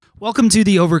Welcome to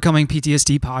the Overcoming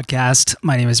PTSD podcast.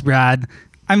 My name is Brad.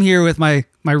 I'm here with my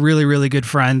really, really good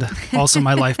friend, also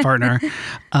my life partner.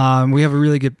 We have a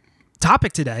really good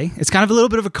topic today. It's kind of a little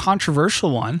bit of a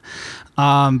controversial one,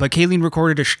 but Kayleen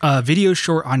recorded a video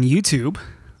short on YouTube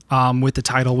with the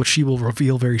title, which she will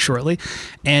reveal very shortly.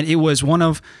 And it was one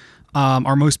of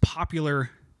our most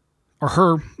popular, or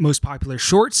her most popular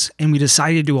shorts, and we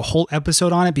decided to do a whole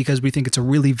episode on it because we think it's a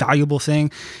really valuable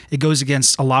thing. It goes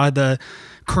against a lot of the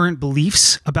current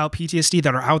beliefs about PTSD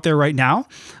that are out there right now.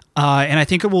 And I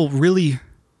think it will really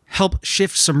help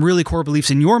shift some really core beliefs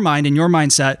in your mind, in your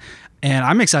mindset. And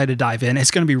I'm excited to dive in.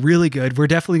 It's going to be really good. We're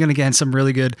definitely going to get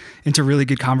into really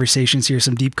good conversations here,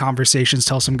 some deep conversations,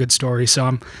 tell some good stories. So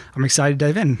I'm excited to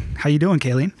dive in. How you doing,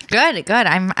 Kayleen? Good.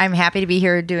 I'm happy to be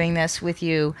here doing this with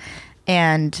you.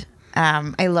 And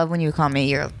I love when you call me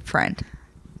your friend.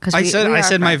 I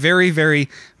said my very, very,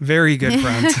 very good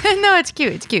friend. No, it's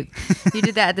cute. It's cute. You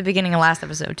did that at the beginning of last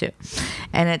episode too.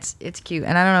 And it's cute.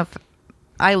 And I don't know if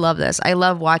I love this. I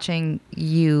love watching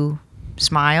you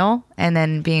smile and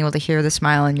then being able to hear the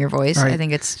smile in your voice. Right. I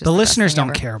think it's just the listeners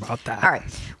don't care about that. All right.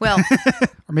 Well,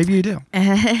 or maybe you do.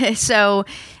 So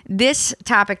this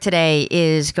topic today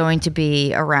is going to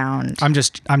be around. I'm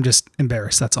just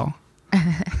embarrassed. That's all.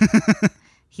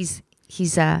 He's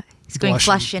going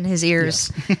flush in his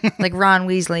ears, yes. Like Ron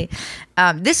Weasley.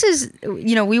 This is,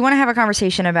 we want to have a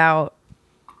conversation about,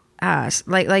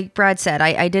 like Brad said,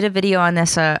 I did a video on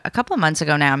this a couple of months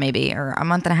ago now, maybe, or a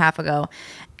month and a half ago.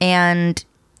 And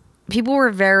people were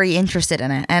very interested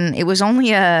in it. And it was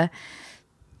only a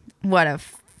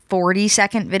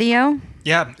 40-second video.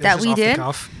 Yeah, that we did.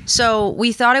 So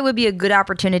we thought it would be a good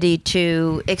opportunity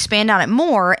to expand on it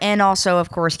more and also, of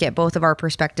course, get both of our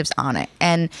perspectives on it.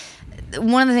 And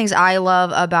one of the things I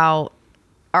love about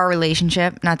our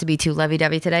relationship, not to be too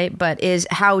lovey-dovey today, but is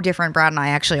how different Brad and I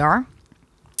actually are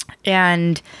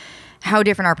and how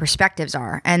different our perspectives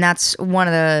are. And that's one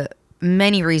of the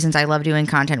many reasons I love doing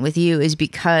content with you, is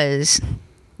because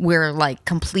we're like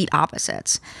complete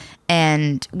opposites.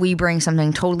 And we bring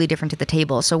something totally different to the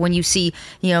table. So when you see,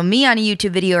 me on a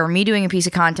YouTube video or me doing a piece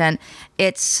of content,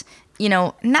 it's,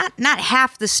 not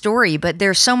half the story, but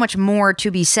there's so much more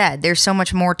to be said. There's so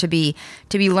much more to be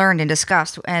learned and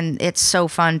discussed. And it's so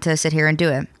fun to sit here and do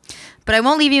it. But I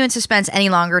won't leave you in suspense any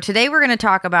longer. Today we're going to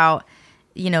talk about,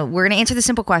 we're going to answer the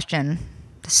simple question.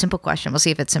 The simple question. We'll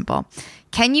see if it's simple.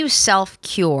 Can you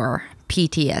self-cure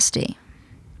PTSD?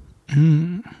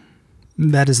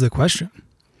 That is the question.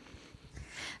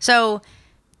 So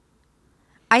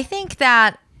I think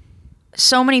that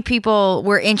so many people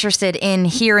were interested in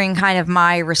hearing kind of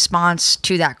my response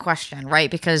to that question,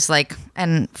 right? Because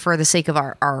and for the sake of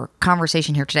our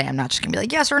conversation here today, I'm not just gonna be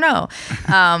like, yes or no.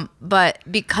 But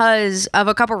because of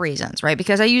a couple reasons, right?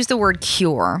 Because I use the word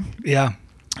cure. Yeah.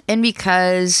 And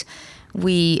because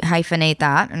we hyphenate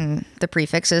that and the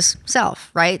prefix is self,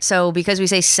 right? So because we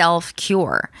say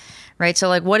self-cure, right?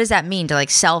 So what does that mean to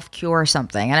self-cure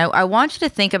something? And I want you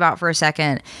to think about for a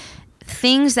second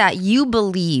things that you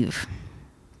believe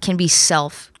can be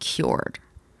self-cured.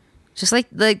 Just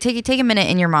take a minute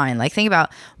in your mind. Think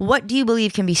about, what do you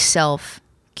believe can be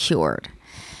self-cured?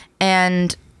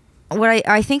 And what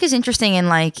I think is interesting in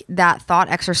that thought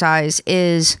exercise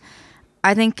is,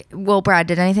 I think, well, Brad,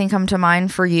 did anything come to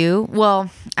mind for you?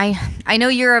 Well, I know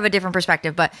you're of a different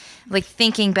perspective, but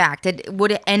thinking back,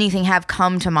 would anything have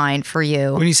come to mind for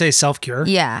you? When you say self-cure?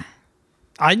 Yeah.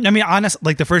 I mean,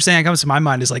 honestly, the first thing that comes to my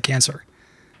mind is cancer.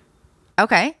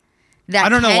 Okay. I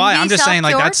don't know why. I'm just saying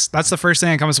that's the first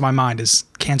thing that comes to my mind is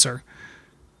cancer.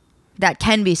 That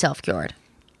can be self-cured.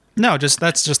 No,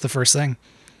 that's just the first thing.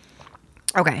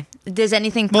 Okay. Does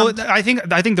anything come? Well, I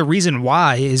think the reason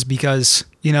why is because,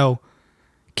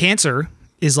 cancer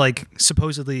is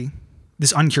supposedly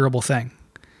this uncurable thing.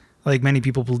 Many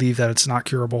people believe that it's not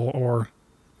curable or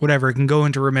whatever. It can go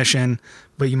into remission,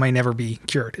 but you might never be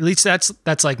cured. At least that's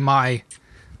my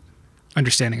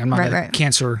understanding. I'm not a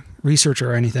cancer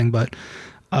researcher or anything, but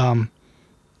and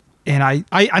I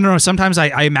don't know, sometimes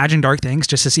I imagine dark things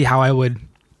just to see how I would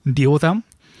deal with them.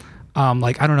 I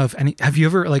don't know have you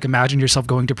ever imagined yourself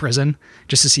going to prison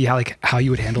just to see how you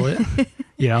would handle it?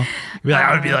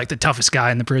 I would be the toughest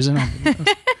guy in the prison.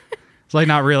 It's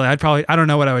not really. I don't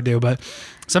know what I would do, but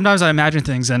sometimes I imagine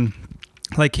things, and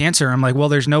cancer, I'm well,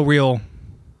 there's no real,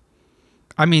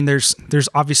 I mean, there's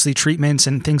obviously treatments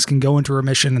and things can go into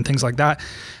remission and things like that.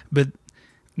 But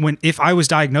if I was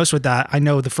diagnosed with that, I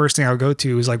know the first thing I would go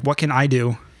to is what can I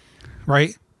do?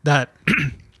 Right. That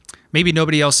maybe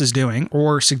nobody else is doing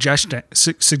or suggesting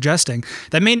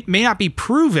that may not be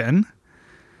proven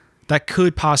that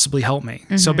could possibly help me.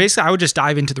 So basically I would just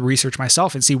dive into the research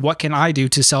myself and see what can I do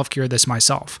to self-cure this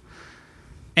myself.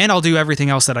 And I'll do everything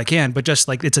else that I can, but just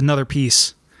like it's another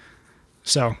piece.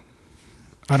 So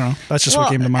I don't know. That's just what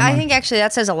came to my mind. I think actually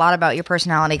that says a lot about your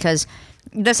personality, because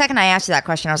the second I asked you that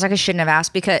question, I was like, I shouldn't have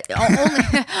asked, because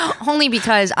only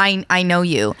because I know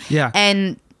you. Yeah.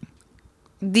 And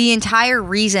the entire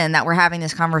reason that we're having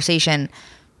this conversation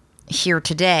here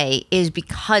today is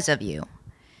because of you.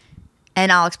 And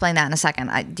I'll explain that in a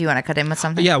second. Do you want to cut in with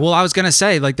something? Yeah, well, I was gonna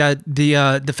say like that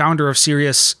the founder of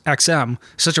Sirius XM,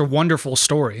 such a wonderful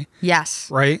story. Yes.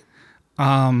 Right.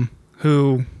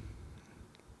 Who?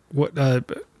 What? I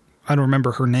don't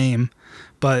remember her name,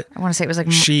 but I want to say it was like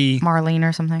Marlene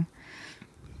or something.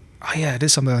 Oh yeah, it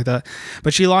is something like that.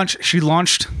 But she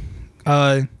launched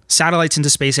satellites into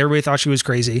space. Everybody thought she was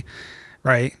crazy,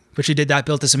 right? But she did that,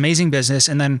 built this amazing business,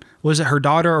 and then was it her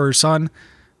daughter or her son?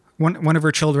 One of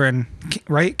her children,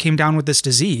 right, came down with this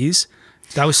disease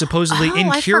that was supposedly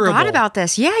incurable. I forgot about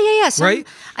this. Yeah. Right?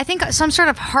 I think some sort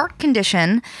of heart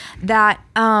condition that.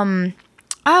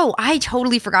 I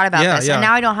totally forgot about this. Yeah. And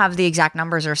now I don't have the exact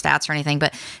numbers or stats or anything,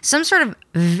 but some sort of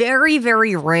very,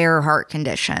 very rare heart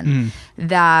condition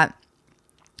that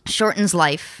shortens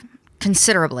life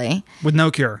considerably. With no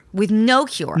cure. Known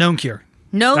cure. Known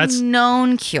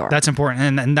cure. That's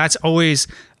important. And that's always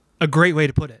a great way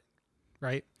to put it,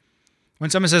 right? When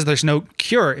someone says there's no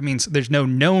cure, it means there's no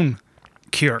known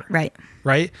cure. Right.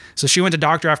 Right? So she went to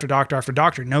doctor after doctor after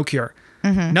doctor, no cure.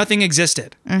 Nothing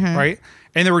existed, right?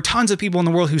 And there were tons of people in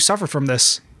the world who suffer from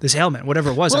this ailment, whatever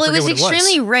it was. Well, it was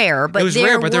extremely rare, but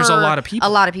there's a lot of people.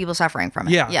 A lot of people suffering from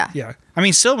it. Yeah. I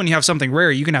mean, still, when you have something rare,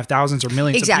 you can have thousands or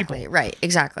millions of people.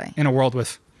 Exactly. In a world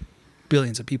with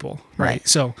billions of people, right?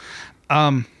 So,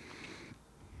 but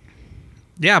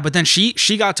then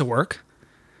she got to work.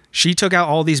 She took out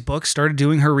all these books, started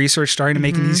doing her research, starting to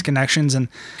making these connections. And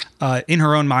in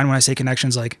her own mind, when I say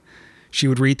connections, like she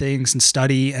would read things and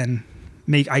study and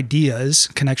make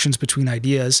connections between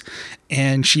ideas.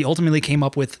 And she ultimately came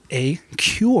up with a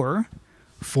cure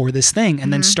for this thing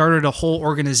and then started a whole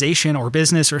organization or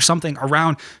business or something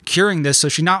around curing this. So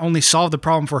she not only solved the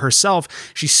problem for herself,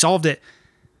 she solved it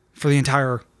for the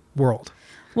entire world.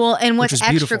 Well, and what's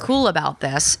extra cool about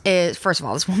this is, first of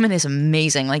all, this woman is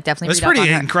amazing. Like, definitely. It's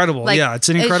pretty incredible. Like, yeah, it's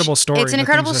an incredible story. It's an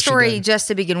incredible story just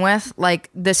to begin with. Like,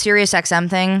 the Sirius XM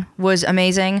thing was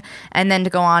amazing. And then to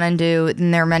go on and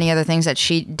and there are many other things that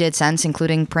she did since,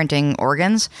 including printing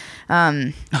organs.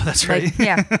 Oh, that's right.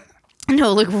 Yeah.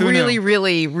 No, like really,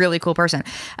 really, really cool person.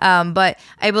 But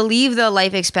I believe the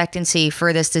life expectancy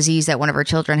for this disease that one of her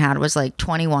children had was like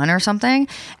 21 or something.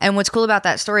 And what's cool about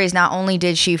that story is not only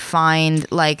did she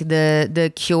find like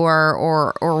the cure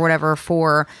or whatever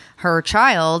for her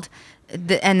child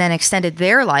and then extended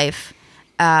their life,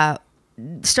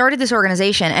 started this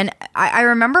organization. And I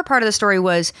remember part of the story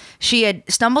was she had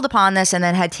stumbled upon this and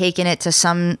then had taken it to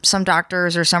some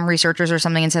doctors or some researchers or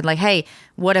something and said like, hey,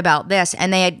 what about this?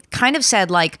 And they had kind of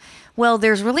said like, well,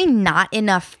 there's really not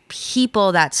enough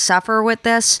people that suffer with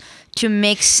this to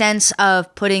make sense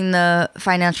of putting the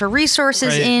financial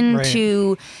resources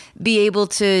to be able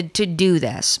to do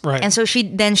this. Right. And so she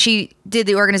did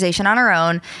the organization on her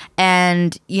own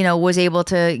and, was able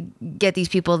to get these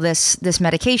people this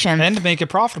medication. And to make it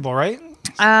profitable, right?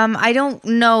 I don't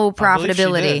know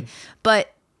profitability,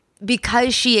 but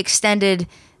because she extended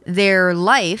their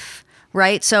life,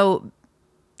 right? So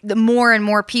the more and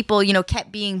more people,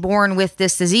 kept being born with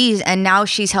this disease. And now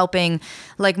she's helping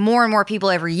like more and more people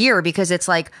every year because it's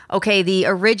like, okay, the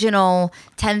original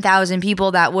 10,000 people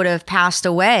that would have passed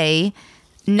away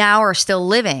now are still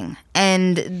living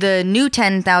and the new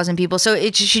 10,000 people. So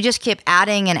she just kept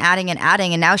adding and adding and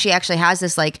adding. And now she actually has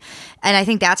this like, and I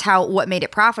think that's what made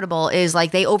it profitable is like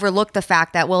they overlooked the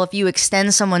fact that, well, if you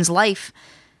extend someone's life,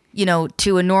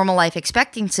 to a normal life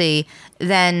expectancy,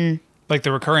 then like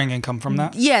the recurring income from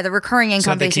that? Yeah, the recurring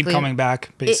income, so they basically. Keep coming back,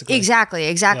 basically. Exactly.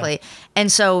 Yeah.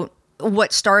 And so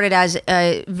what started as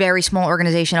a very small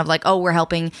organization of like, oh, we're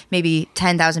helping maybe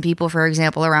 10,000 people, for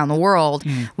example, around the world.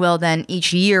 Well, then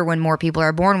each year when more people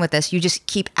are born with this, you just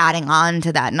keep adding on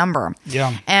to that number.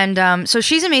 Yeah. And so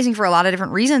she's amazing for a lot of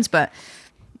different reasons, but...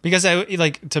 Because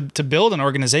to build an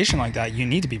organization like that, you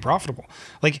need to be profitable.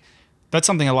 Like... That's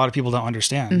something a lot of people don't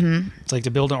understand. It's like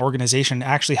to build an organization,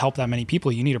 actually help that many people,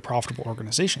 you need a profitable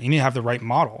organization. You need to have the right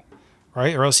model,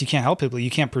 right? Or else you can't help people. You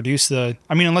can't produce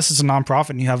unless it's a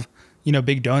nonprofit and you have,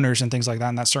 big donors and things like that.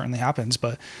 And that certainly happens.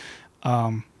 But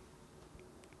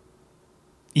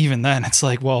even then it's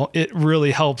like, well, it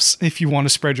really helps if you want to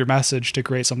spread your message to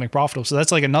create something profitable. So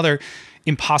that's like another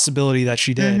impossibility that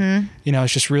she did. You know,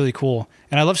 it's just really cool.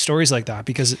 And I love stories like that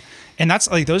because, and that's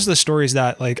like, those are the stories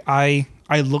that like I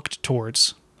looked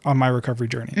towards on my recovery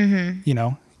journey, you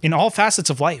know, in all facets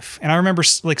of life. And I remember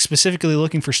like specifically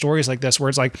looking for stories like this, where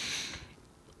it's like,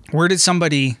 where did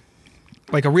somebody,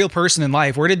 like a real person in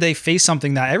life, where did they face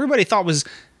something that everybody thought was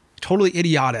totally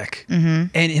idiotic and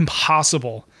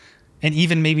impossible? And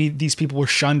even maybe these people were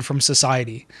shunned from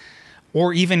society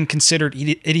or even considered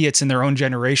idiots in their own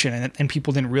generation. And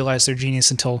people didn't realize their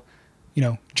genius until, you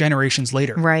know, generations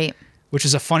later. Right. Which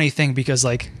is a funny thing because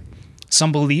like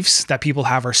some beliefs that people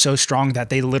have are so strong that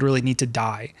they literally need to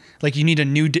die. Like you need a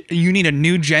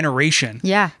new generation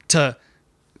to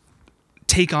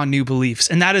take on new beliefs.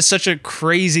 And that is such a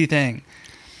crazy thing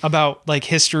about like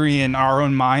history and our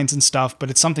own minds and stuff,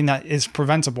 but it's something that is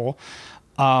preventable.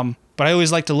 But I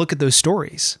always like to look at those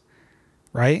stories,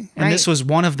 right? And this was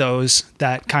one of those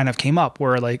that kind of came up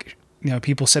where like, you know,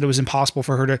 people said it was impossible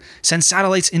for her to send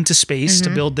satellites into space to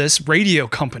build this radio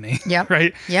company.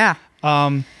 Right. Yeah.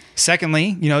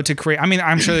 Secondly, you know, to create, I mean,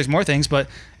 I'm sure there's more things, but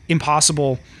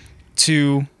impossible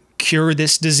to cure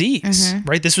this disease,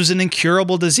 right? This was an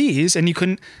incurable disease and you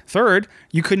couldn't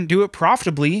do it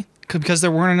profitably because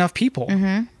there weren't enough people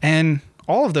and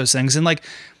all of those things. And like,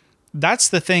 that's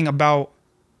the thing about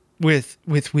with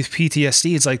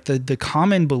PTSD. It's like the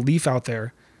common belief out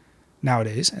there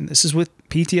nowadays, and this is with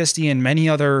PTSD and many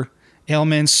other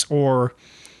ailments or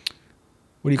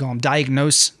what do you call them?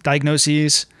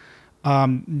 Diagnoses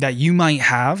that you might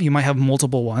have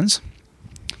multiple ones,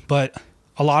 but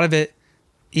a lot of it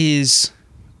is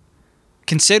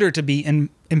considered to be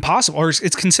impossible, or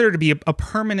it's considered to be a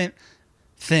permanent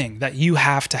thing that you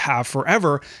have to have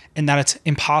forever, and that it's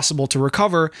impossible to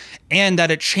recover, and that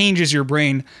it changes your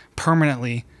brain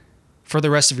permanently for the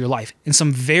rest of your life. And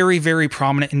some very, very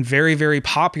prominent and very, very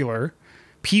popular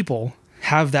people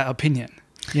have that opinion.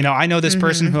 You know, I know this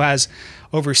person who has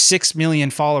over 6 million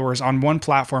followers on one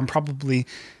platform, probably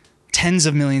tens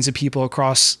of millions of people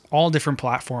across all different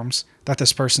platforms that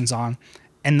this person's on.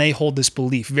 And they hold this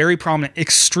belief, very prominent,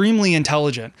 extremely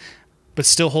intelligent, but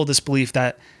still hold this belief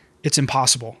that it's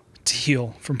impossible to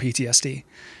heal from PTSD.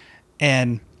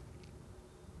 And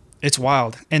it's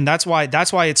wild. And that's why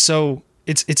it's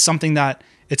something that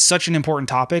it's such an important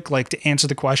topic, like to answer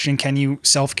the question, can you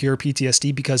self-cure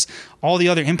PTSD? Because all the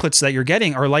other inputs that you're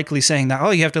getting are likely saying that, oh,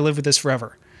 you have to live with this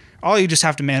forever. Oh, you just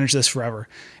have to manage this forever.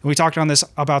 And we talked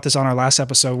about this on our last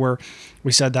episode where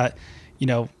we said that, you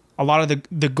know, a lot of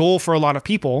the goal for a lot of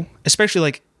people, especially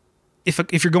like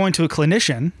if you're going to a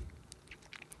clinician,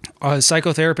 a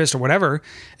psychotherapist or whatever,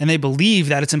 and they believe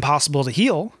that it's impossible to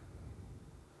heal,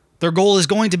 their goal is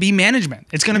going to be management.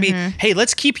 It's going to be, hey,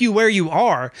 let's keep you where you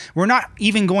are. We're not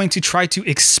even going to try to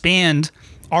expand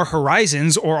our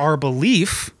horizons or our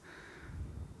belief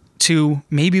to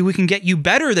maybe we can get you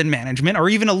better than management or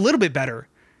even a little bit better,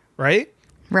 right?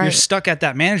 Right. You're stuck at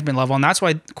that management level. And that's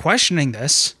why questioning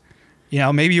this, you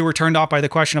know, maybe you were turned off by the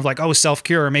question of like, oh,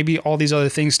 self-cure, or maybe all these other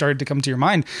things started to come to your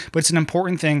mind, but it's an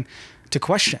important thing to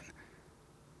question.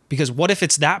 Because what if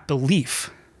it's that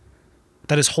belief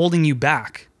that is holding you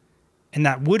back and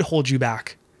that would hold you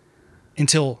back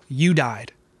until you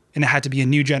died and it had to be a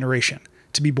new generation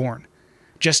to be born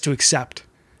just to accept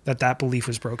that belief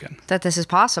was broken? That this is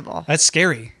possible. That's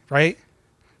scary, right?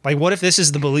 Like, what if this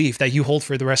is the belief that you hold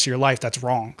for the rest of your life that's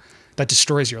wrong, that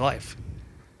destroys your life?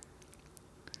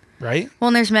 Right? Well,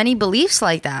 and there's many beliefs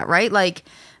like that, right? Like,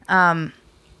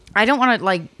 I don't want to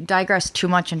like digress too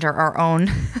much into our own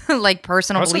like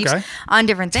personal beliefs on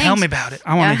different things. Tell me about it.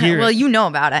 I want to hear Well, it. you know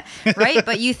about it, right?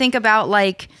 But you think about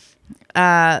like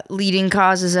leading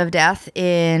causes of death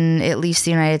in at least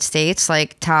the United States,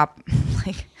 like top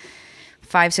like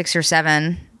 5, 6, or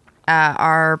 7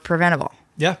 are preventable.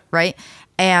 Yeah. Right.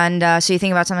 And so you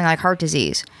think about something like heart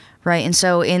disease, right? And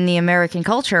so in the American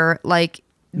culture, like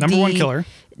number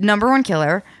one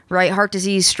killer, right? Heart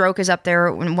disease, stroke is up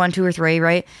there, 1, 2, or 3,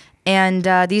 right? And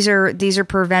these are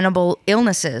preventable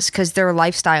illnesses because they're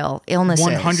lifestyle illnesses.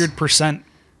 100%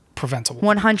 preventable.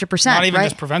 100%. Not even right?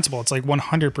 just preventable. It's like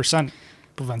 100%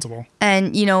 preventable.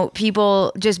 And, you know,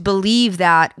 people just believe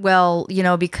that, well, you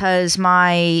know, because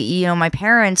my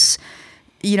parents,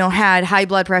 you know, had high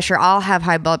blood pressure, I'll have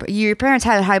high blood pressure. Your parents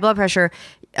had high blood pressure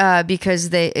because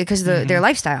their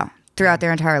lifestyle throughout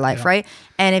their entire life, right?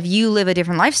 And if you live a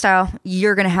different lifestyle,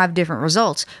 you're going to have different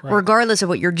results, regardless of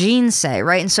what your genes say,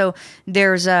 right? And so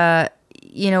there's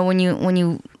you know, when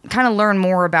you kind of learn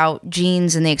more about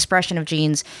genes and the expression of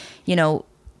genes, you know,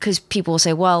 because people will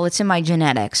say, well, it's in my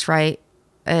genetics, right?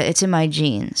 It's in my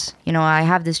genes. You know, I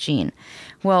have this gene.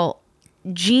 Well,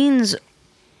 genes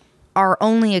are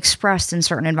only expressed in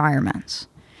certain environments,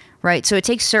 right? So it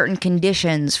takes certain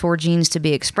conditions for genes to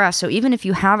be expressed. So even if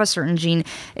you have a certain gene,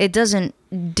 it doesn't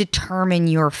determine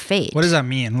your fate. What does that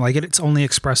mean? Like it's only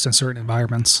expressed in certain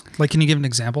environments. Like, can you give an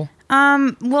example?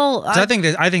 Well, 'Cause I think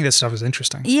this stuff is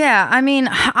interesting. yeah, I mean,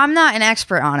 I'm not an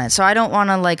expert on it, so I don't want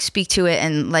to like speak to it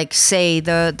and like say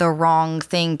the wrong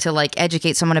thing to like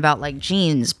educate someone about like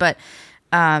genes. But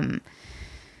let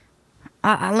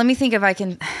me think if I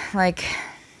can like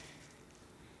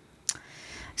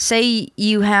say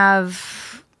you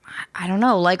have, I don't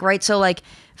know, like, right. So like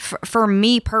for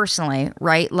me personally,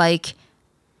 right, like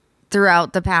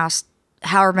throughout the past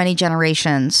however many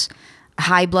generations,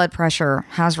 high blood pressure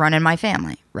has run in my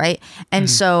family, right? And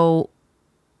so,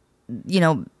 you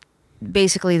know,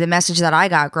 basically the message that I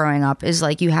got growing up is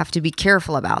like, you have to be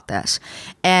careful about this.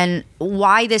 And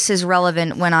why this is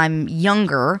relevant when I'm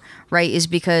younger, right, is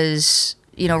because,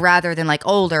 you know, rather than like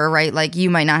older, right, like you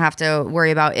might not have to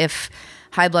worry about if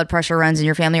high blood pressure runs in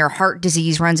your family or heart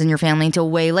disease runs in your family until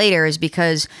way later, is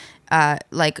because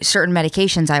like certain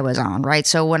medications I was on, right?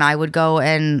 So when I would go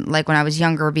and like when I was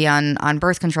younger be on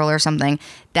birth control or something,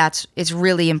 it's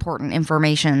really important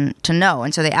information to know.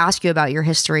 And so they ask you about your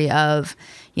history of,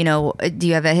 you know, do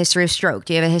you have a history of stroke?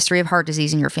 Do you have a history of heart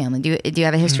disease in your family? Do you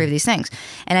have a history of these things?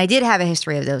 And I did have a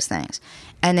history of those things.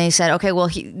 And they said, okay, well,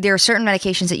 there are certain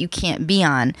medications that you can't be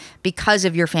on because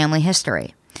of your family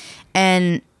history.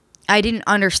 And I didn't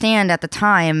understand at the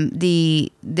time the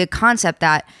concept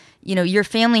that, you know, your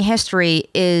family history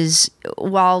is,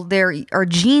 while there are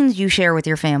genes you share with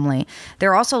your family,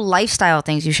 there are also lifestyle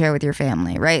things you share with your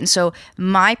family, right? And so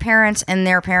my parents and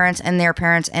their parents and their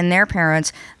parents and their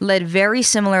parents led very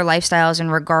similar lifestyles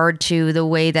in regard to the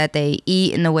way that they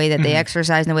eat and the way that they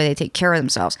exercise and the way they take care of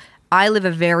themselves. I live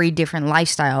a very different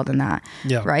lifestyle than that,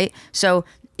 right? So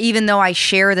even though I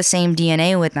share the same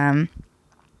DNA with them,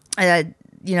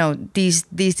 you know, these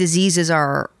diseases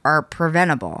are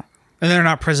preventable. And they're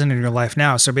not present in your life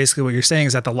now. So basically what you're saying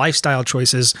is that the lifestyle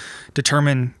choices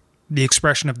determine the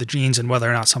expression of the genes and whether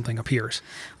or not something appears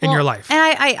in your life. And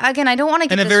I don't want to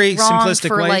get in a very wrong simplistic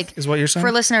for way, like, is what you're saying?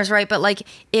 For listeners, right? But like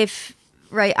if,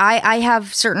 right, I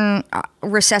have certain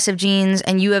recessive genes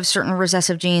and you have certain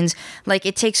recessive genes, like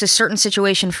it takes a certain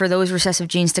situation for those recessive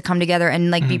genes to come together and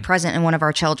like be present in one of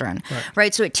our children,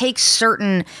 right? So it takes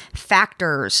certain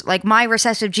factors, like my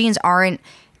recessive genes aren't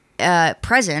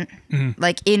present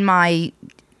like in my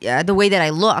the way that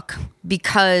I look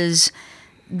because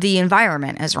the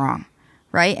environment is wrong,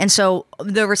 right? And so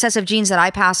the recessive genes that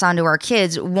I pass on to our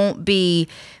kids won't be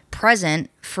present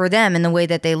for them in the way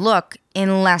that they look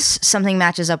unless something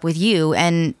matches up with you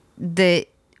and the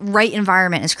right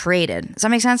environment is created. Does that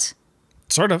make sense?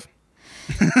 Sort of.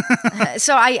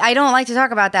 So I don't like to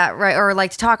talk about that, right, or like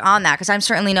to talk on that because I'm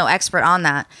certainly no expert on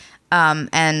that.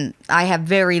 And I have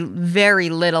very, very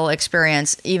little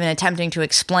experience even attempting to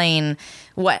explain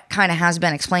what kind of has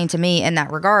been explained to me in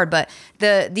that regard. But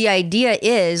the idea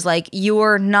is like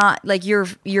you're not like your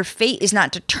fate is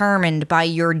not determined by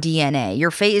your DNA.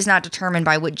 Your fate is not determined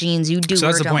by what genes you do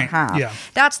or don't have. Yeah.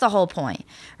 That's the whole point,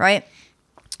 right?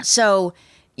 So,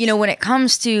 you know, when it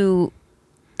comes to,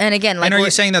 and again, like, and are you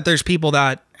saying that there's people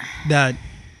that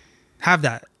have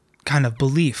that kind of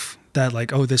belief that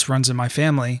like, oh, this runs in my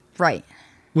family, right?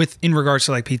 In regards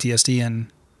to like PTSD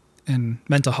and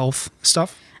mental health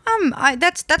stuff.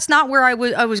 That's not where I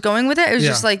was going with it. It was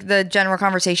just like the general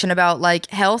conversation about like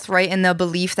health, right? And the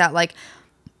belief that like,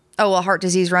 oh, well, heart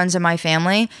disease runs in my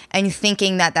family, and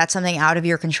thinking that that's something out of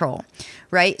your control,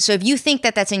 right? So if you think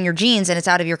that that's in your genes and it's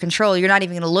out of your control, you're not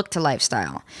even going to look to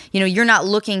lifestyle. You know, you're not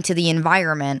looking to the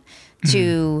environment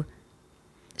to,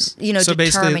 you know,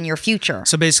 determine your future.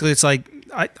 So basically, it's like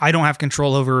I don't have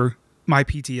control over my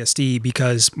PTSD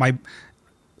because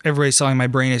everybody's telling my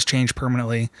brain has changed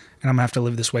permanently and I'm gonna have to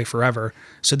live this way forever.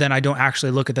 So then I don't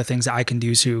actually look at the things that I can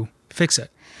do to fix it,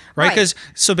 right? Because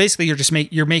so basically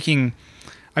you're making.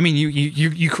 I mean,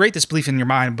 you create this belief in your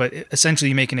mind, but essentially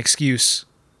you make an excuse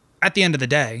at the end of the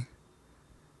day,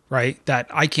 right? That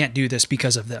I can't do this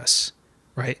because of this,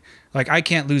 right? Like I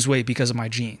can't lose weight because of my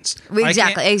genes.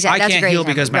 Exactly. I can't heal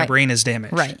because my brain is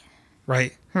damaged.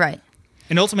 Right.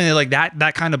 And ultimately, like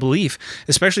that kind of belief,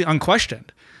 especially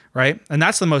unquestioned, right? And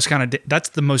that's the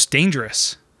most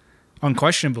dangerous,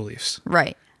 unquestioned beliefs.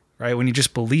 Right. When you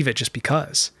just believe it just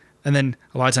because. And then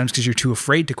a lot of times because you're too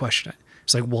afraid to question it.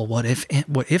 It's like, well, what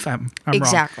if I'm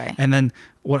exactly wrong? And then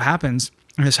what happens,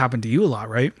 and this happened to you a lot,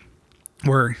 right?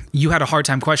 Where you had a hard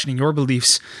time questioning your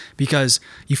beliefs because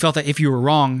you felt that if you were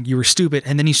wrong, you were stupid.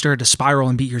 And then you started to spiral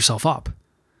and beat yourself up.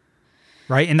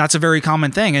 right? And that's a very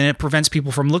common thing, and it prevents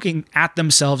people from looking at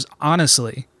themselves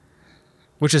honestly,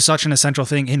 which is such an essential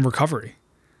thing in recovery.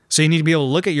 So you need to be able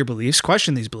to look at your beliefs,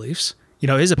 question these beliefs.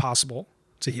 Is it possible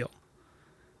to heal?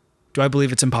 Do I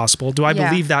believe it's impossible? Do I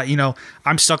believe that,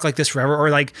 I'm stuck like this forever? Or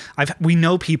like we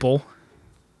know people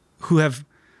who have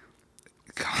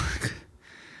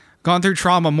gone through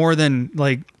trauma more than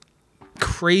like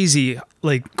crazy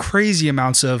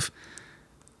amounts of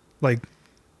like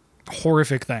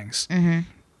horrific things. Mm-hmm.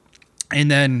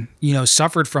 And then,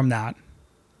 suffered from that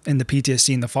and the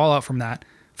PTSD and the fallout from that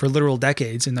for literal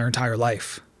decades in their entire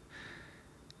life.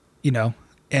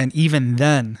 And even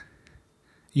then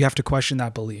you have to question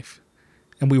that belief.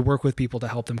 And we work with people to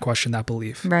help them question that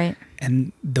belief. Right.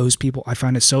 And those people, I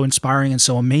find it so inspiring and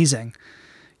so amazing,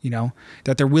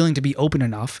 that they're willing to be open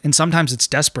enough. And sometimes it's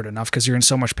desperate enough because you're in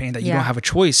so much pain that you don't have a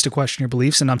choice to question your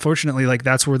beliefs. And unfortunately, like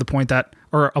that's where a point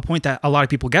that a lot of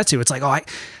people get to. It's like, oh,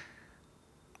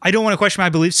 I don't want to question my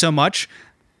beliefs so much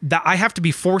that I have to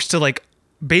be forced to like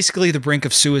basically the brink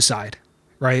of suicide,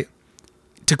 right?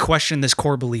 To question this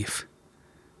core belief.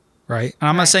 Right. And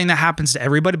I'm not saying that happens to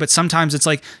everybody, but sometimes it's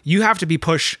like you have to be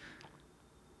pushed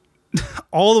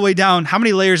all the way down. How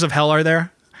many layers of hell are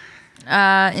there?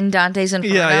 In Dante's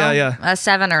Inferno? Yeah.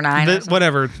 7 or 9.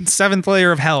 Whatever. 7th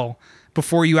layer of hell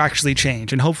before you actually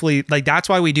change. And hopefully, like, that's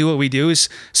why we do what we do, is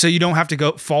so you don't have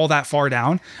to fall that far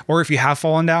down. Or if you have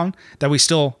fallen down, that we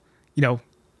still,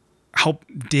 help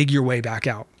dig your way back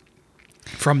out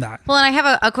from that. Well, and I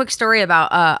have a quick story about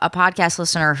a podcast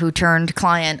listener who turned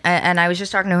client, and I was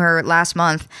just talking to her last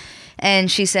month, and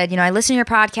she said, I listen to your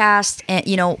podcast,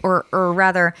 and or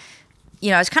rather,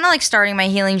 I was kind of like starting my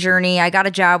healing journey. I got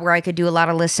a job where I could do a lot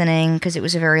of listening because it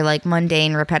was a very like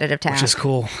mundane, repetitive task, which is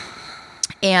cool.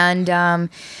 And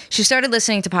she started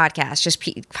listening to podcasts, just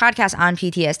podcasts on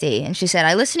PTSD, and she said,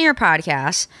 I listen to your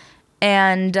podcasts,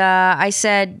 and I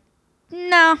said,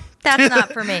 no, that's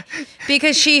not for me.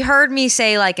 Because she heard me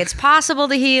say like it's possible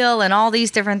to heal and all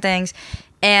these different things.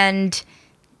 And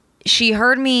she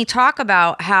heard me talk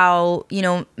about how,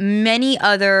 many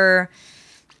other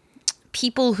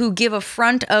people who give a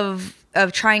front of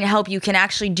trying to help you can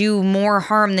actually do more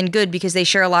harm than good because they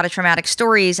share a lot of traumatic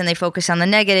stories and they focus on the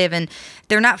negative, and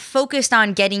they're not focused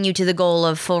on getting you to the goal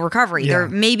of full recovery. Yeah. They're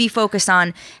maybe focused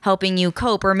on helping you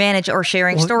cope or manage or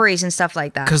sharing stories and stuff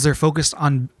like that.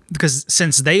 Because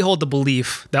since they hold the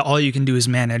belief that all you can do is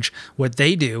manage, what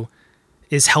they do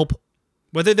is help,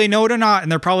 whether they know it or not,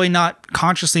 and they're probably not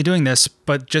consciously doing this,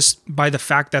 but just by the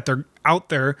fact that they're out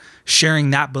there sharing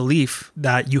that belief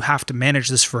that you have to manage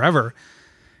this forever,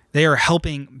 they are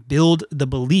helping build the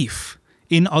belief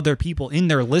in other people, in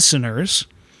their listeners,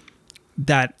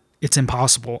 that it's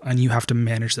impossible and you have to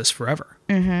manage this forever.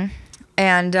 Mm-hmm.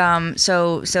 And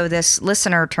so this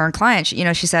listener turned client,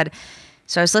 she said,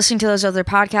 so I was listening to those other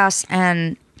podcasts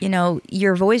and,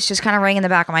 your voice just kind of rang in the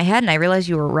back of my head and I realized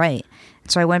you were right.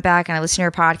 So I went back and I listened to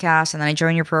your podcast and then I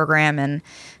joined your program, and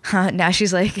now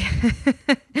she's like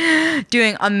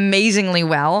doing amazingly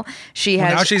well.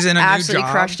 Now she's in a absolutely new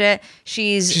job. Crushed it.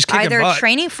 She's either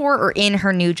training for or in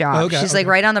her new job. Okay, she's like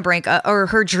right on the brink, or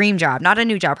her dream job, not a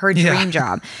new job, her dream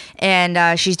job.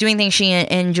 And she's doing things she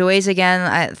enjoys again.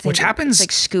 I think which happens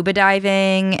like scuba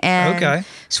diving and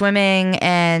swimming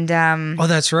and oh,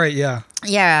 that's right. Yeah.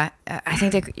 Yeah, I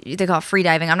think they call it free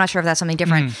diving. I'm not sure if that's something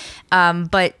different.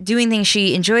 But doing things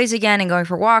she enjoys again and going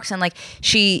for walks, and like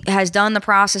she has done the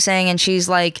processing, and she's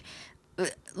like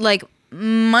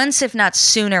months, if not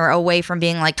sooner, away from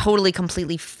being like totally,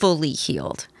 completely, fully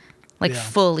healed.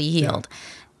 Fully healed.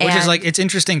 Yeah. Which is like, it's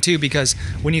interesting too, because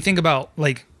when you think about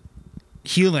like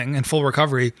healing and full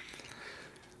recovery,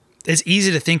 it's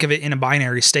easy to think of it in a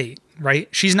binary state, right?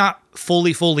 She's not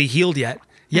fully healed yet.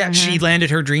 Yeah, she landed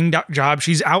her dream job.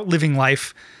 She's out living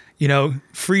life,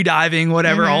 free diving,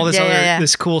 whatever, all this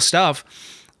this cool stuff,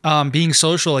 being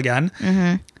social again.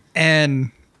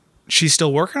 And she's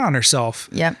still working on herself.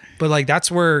 Yep. But like,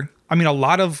 that's where, a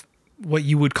lot of what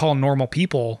you would call normal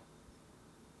people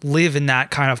live in that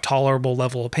kind of tolerable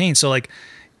level of pain. So like,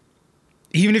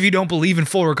 even if you don't believe in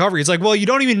full recovery, it's like, well, you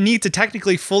don't even need to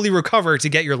technically fully recover to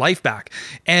get your life back.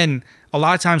 And a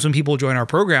lot of times when people join our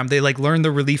program, they like learn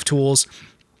the relief tools,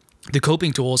 the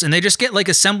coping tools, and they just get like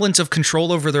a semblance of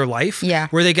control over their life,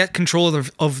 where they get control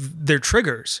of their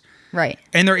triggers. Right.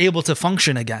 And they're able to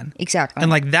function again. Exactly. And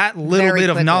like that little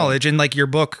bit of knowledge, and like your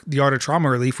book, The Art of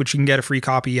Trauma Relief, which you can get a free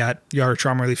copy at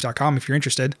theartoftraumarelief.com if you're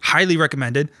interested. Highly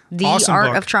recommended. Awesome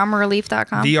book.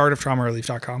 Theartoftraumarelief.com.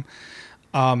 Theartoftraumarelief.com.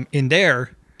 In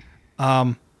there,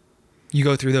 you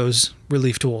go through those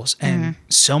relief tools, and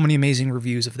so many amazing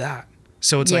reviews of that.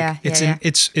 So it's Yeah, like, it's, yeah,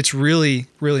 it's really,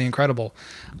 really incredible.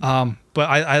 But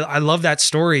I love that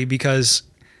story because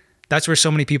that's where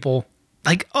so many people,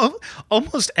 like,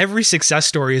 almost every success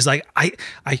story is like, I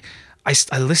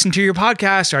listened to your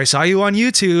podcast, or I saw you on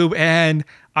YouTube, and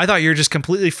I thought you were just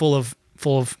completely full of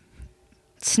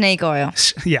snake oil.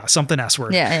 yeah, something S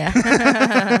word. Yeah.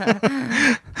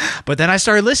 But then I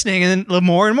started listening, and then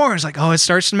more and more, it's like, oh, it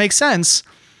starts to make sense.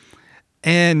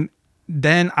 And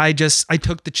then I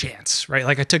took the chance, right?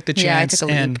 Like I took the chance, took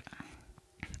a leap. and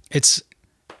it's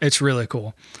really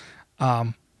cool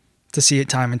to see it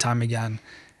time and time again.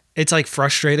 It's like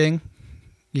frustrating,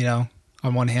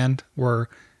 on one hand,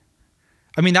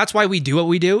 that's why we do what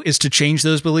we do, is to change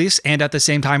those beliefs. And at the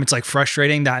same time, it's like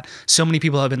frustrating that so many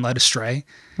people have been led astray.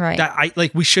 Right.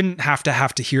 That we shouldn't have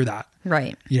to hear that.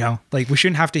 Right. Like we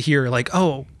shouldn't have to hear like,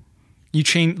 oh, you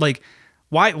change, like,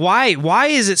 why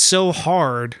is it so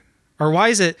hard, or why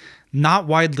is it not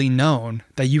widely known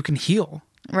that you can heal?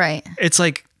 Right. It's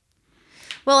like,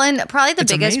 well, and probably the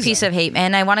biggest amazing. piece of hate,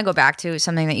 and I want to go back to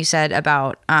something that you said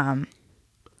about kind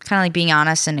of like being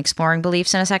honest and exploring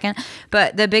beliefs in a second.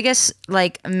 But the biggest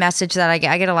like message that I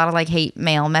get a lot of like hate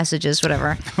mail messages,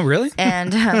 whatever. Oh, really?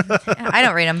 And I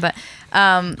don't read them, but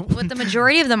what the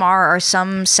majority of them are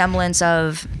some semblance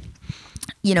of,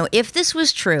 if this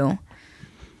was true,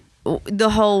 the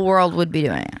whole world would be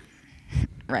doing it.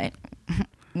 Right.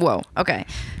 Whoa. Okay.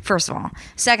 First of all.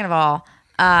 Second of all,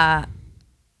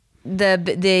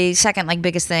 the second like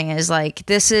biggest thing is like,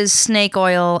 this is snake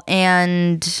oil,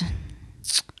 and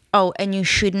you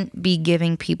shouldn't be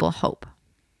giving people hope.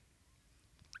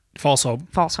 False hope.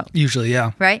 Usually,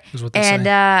 yeah. Right. Is what they say.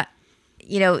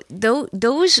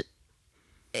 Those,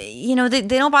 they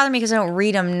don't bother me because I don't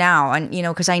read them now, and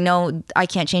because I know I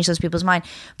can't change those people's mind.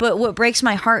 But what breaks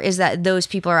my heart is that those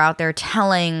people are out there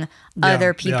telling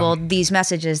other people these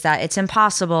messages that it's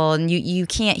impossible and you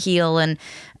can't heal, and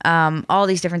all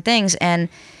these different things. And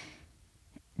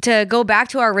to go back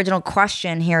to our original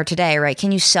question here today, right?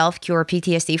 Can you self-cure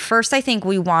PTSD? First, I think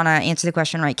we want to answer the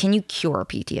question, right? Can you cure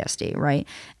PTSD, right?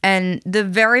 And the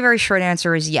very, very short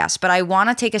answer is yes. But I want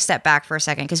to take a step back for a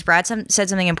second, because Brad said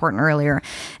something important earlier.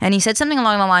 And he said something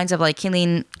along the lines of like,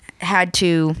 Kayleen had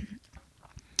to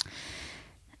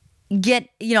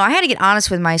I had to get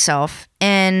honest with myself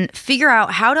and figure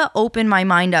out how to open my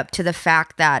mind up to the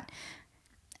fact that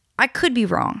I could be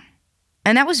wrong.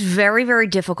 And that was very, very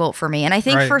difficult for me. And I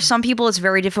think for some people, it's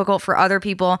very difficult. For other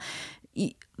people,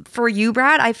 for you,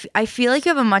 Brad, I feel like you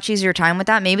have a much easier time with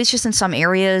that. Maybe it's just in some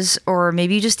areas, or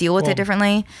maybe you just deal with it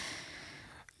differently.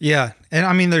 Yeah.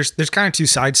 And there's kind of two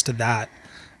sides to that.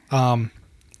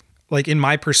 Like in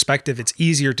my perspective, it's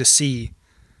easier to see.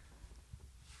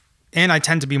 And I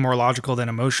tend to be more logical than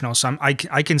emotional. So I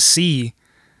can see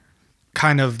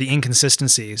kind of the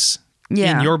inconsistencies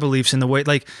in your beliefs, in the way,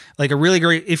 like a really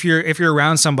great, if you're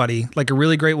around somebody, like a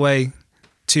really great way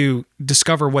to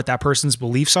discover what that person's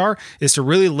beliefs are is to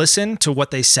really listen to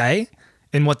what they say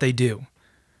and what they do.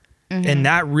 Mm-hmm. And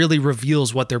that really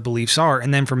reveals what their beliefs are.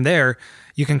 And then from there,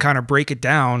 you can kind of break it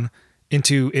down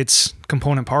into its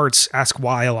component parts, ask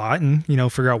why a lot, and,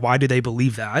 figure out why do they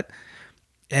believe that.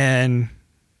 And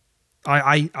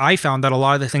I found that a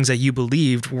lot of the things that you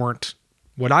believed weren't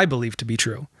what I believed to be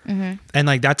true. Mm-hmm. And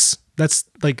like, that's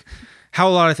like how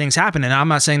a lot of things happen. And I'm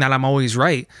not saying that I'm always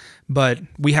right, but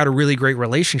we had a really great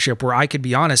relationship where I could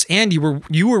be honest, and you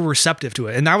were receptive to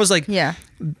it. And that was like,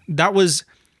 that was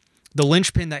the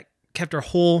linchpin that kept our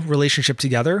whole relationship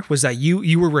together, was that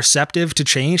you were receptive to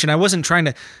change. And I wasn't trying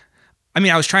to,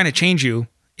 I was trying to change you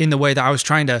in the way that I was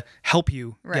trying to help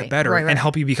you get better and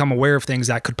help you become aware of things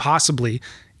that could possibly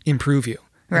improve you.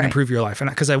 And improve your life. And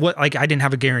because I didn't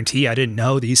have a guarantee, I didn't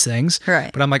know these things.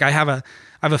 Right. But I'm like, I have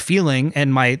a feeling,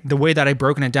 and the way that I've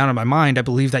broken it down in my mind, I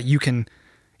believe that you can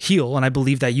heal, and I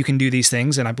believe that you can do these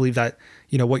things, and I believe that,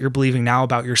 what you're believing now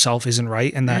about yourself isn't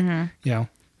right, and that,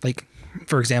 like,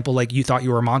 for example, like you thought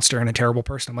you were a monster and a terrible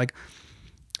person. I'm like,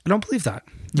 I don't believe that.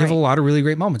 You have a lot of really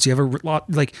great moments. You have a lot,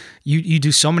 like you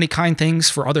do so many kind things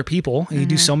for other people, and you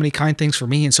do so many kind things for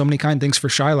me, and so many kind things for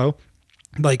Shiloh.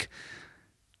 Like,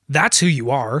 that's who you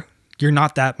are. You're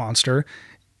not that monster.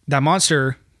 That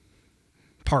monster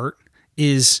part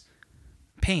is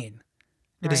pain.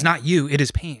 It is not you. It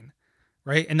is pain.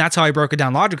 Right. And that's how I broke it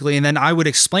down logically. And then I would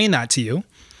explain that to you.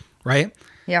 Right.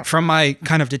 Yeah. From my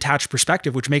kind of detached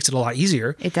perspective, which makes it a lot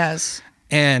easier. It does.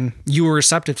 And you were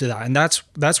receptive to that. And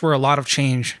that's where a lot of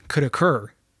change could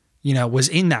occur, was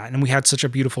in that. And we had such a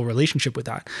beautiful relationship with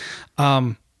that.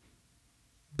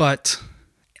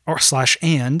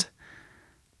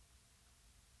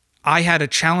 I had a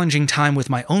challenging time with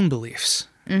my own beliefs,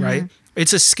 right?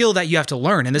 It's a skill that you have to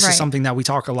learn. And this Right. is something that we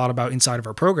talk a lot about inside of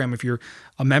our program. If you're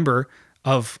a member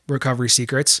of Recovery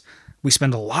Secrets, we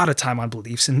spend a lot of time on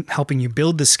beliefs and helping you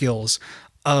build the skills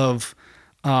of,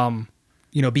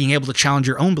 being able to challenge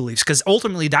your own beliefs. Cause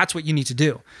ultimately that's what you need to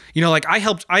do. Like I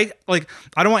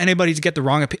don't want anybody to get the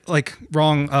wrong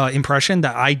impression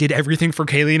that I did everything for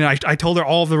Kayleen and I told her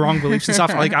all of the wrong beliefs and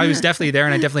stuff. Like I was definitely there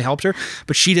and I definitely helped her,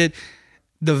 but she did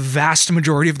the vast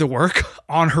majority of the work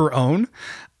on her own,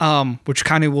 which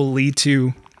kind of will lead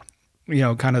to,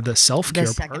 kind of the self-care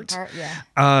The second part,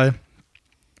 yeah.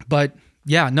 But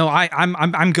yeah, no,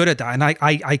 I'm good at that. And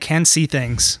I can see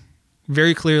things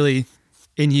very clearly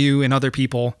in you and other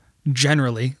people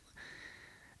generally.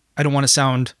 I don't want to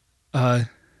sound I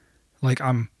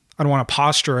don't want to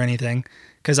posture or anything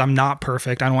because I'm not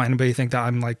perfect. I don't want anybody to think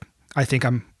that I think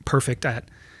I'm perfect at,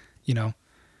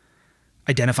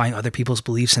 identifying other people's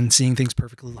beliefs and seeing things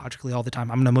perfectly logically all the time.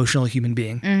 I'm an emotional human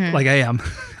being. Like I am.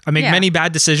 I make many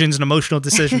bad decisions and emotional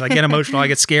decisions. I get emotional. I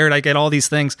get scared. I get all these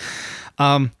things.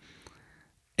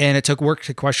 And it took work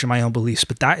to question my own beliefs,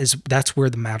 but that's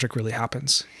where the magic really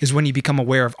happens, is when you become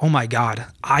aware of, oh my God,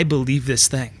 I believe this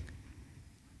thing.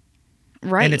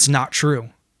 Right. And it's not true.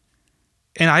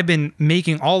 And I've been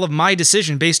making all of my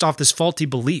decision based off this faulty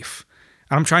belief.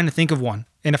 And I'm trying to think of one.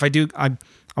 And if I do,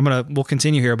 we'll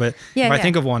continue here, but if I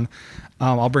think of one,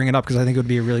 I'll bring it up because I think it would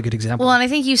be a really good example. Well, and I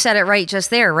think you said it right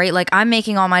just there, right? Like I'm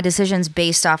making all my decisions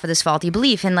based off of this faulty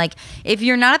belief. And like, if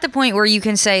you're not at the point where you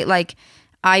can say like,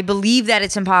 I believe that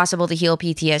it's impossible to heal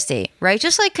PTSD, right?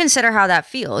 Just like consider how that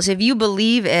feels. If you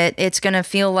believe it, it's going to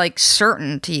feel like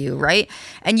certain to you, right?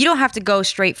 And you don't have to go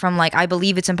straight from like, I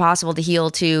believe it's impossible to heal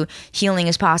to healing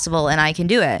is possible and I can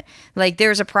do it. Like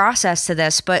there's a process to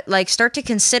this, but like start to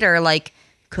consider like,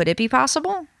 could it be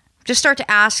possible? Just start to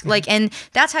ask like, and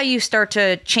that's how you start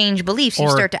to change beliefs.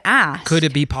 You start to ask. Could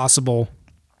it be possible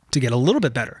to get a little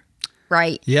bit better?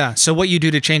 Right. Yeah. So what you do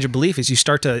to change a belief is you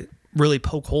start to really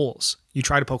poke holes. You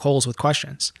try to poke holes with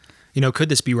questions. Could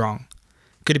this be wrong?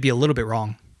 Could it be a little bit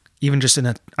wrong? Even just in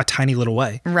a tiny little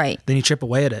way. Right. Then you chip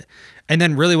away at it. And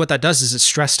then really what that does is it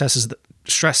stress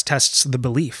tests the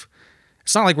belief.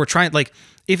 It's not like we're trying, like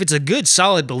if it's a good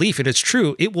solid belief and it's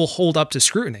true, it will hold up to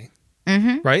scrutiny.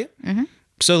 Mm-hmm. Right? Mm-hmm.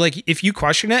 So like if you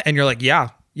question it and you're like,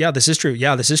 yeah, this is true.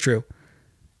 Yeah, this is true.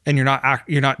 And you're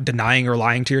not denying or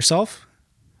lying to yourself.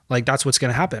 Like that's what's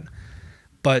going to happen.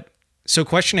 But so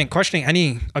questioning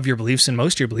any of your beliefs and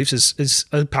most of your beliefs is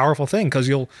a powerful thing because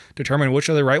you'll determine which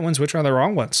are the right ones, which are the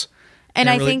wrong ones. And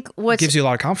I really think what gives you a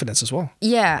lot of confidence as well.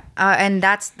 Yeah. And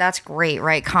that's great,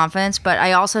 right? Confidence. But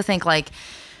I also think like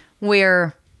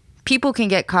where people can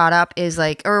get caught up is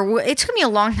like, or it's going to be a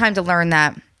long time to learn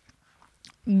that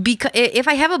because if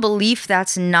I have a belief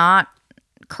that's not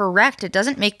correct, it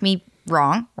doesn't make me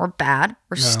wrong or bad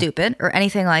or stupid or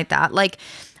anything like that. Like,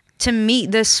 to me,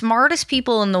 the smartest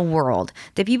people in the world,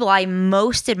 the people I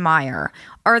most admire,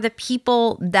 are the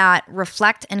people that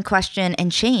reflect and question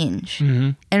and change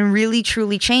and really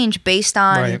truly change based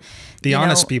on the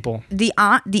honest people. The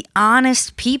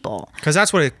honest people. Because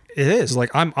that's what it is.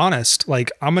 Like I'm honest.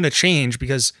 Like I'm gonna change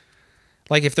because,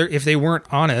 like if they weren't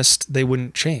honest, they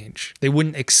wouldn't change. They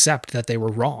wouldn't accept that they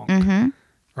were wrong. Mm-hmm.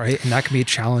 Right, and that can be a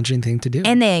challenging thing to do.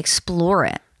 And they explore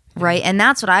it. Right, and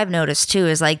that's what I've noticed too.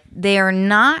 Is like they are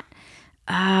not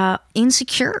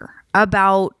insecure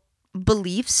about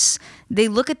beliefs. They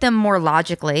look at them more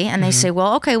logically and they say,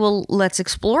 well, okay, well, let's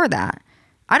explore that.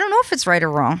 I don't know if it's right or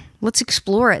wrong. Let's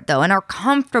explore it though, and are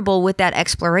comfortable with that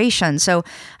exploration. So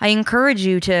I encourage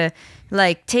you to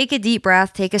like take a deep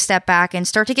breath, take a step back and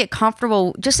start to get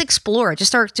comfortable. Just explore it.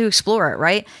 Just start to explore it.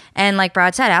 Right. And like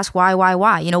Brad said, ask why?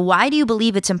 Why do you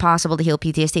believe it's impossible to heal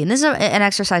PTSD? And this is an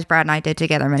exercise Brad and I did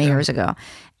together many years ago.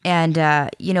 And,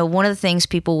 one of the things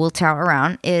people will tout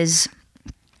around is,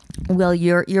 well,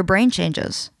 your brain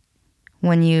changes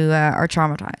when you are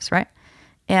traumatized, right?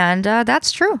 And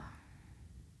that's true.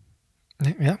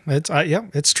 Yeah,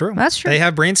 it's true. That's true. They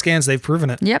have brain scans. They've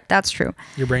proven it. Yep, that's true.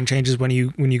 Your brain changes when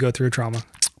you go through a trauma.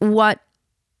 What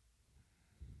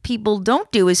people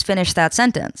don't do is finish that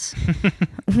sentence,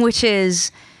 which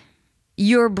is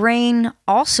your brain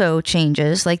also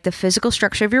changes, like the physical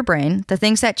structure of your brain. The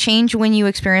things that change when you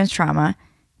experience trauma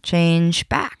change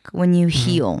back when you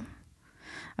heal.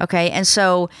 Okay, and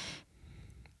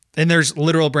there's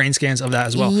literal brain scans of that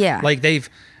as well. Yeah, like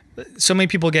so many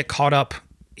people get caught up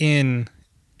in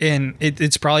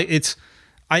it.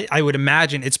 I would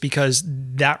imagine it's because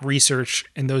that research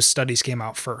and those studies came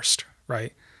out first,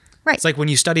 right? Right. It's like when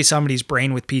you study somebody's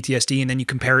brain with PTSD and then you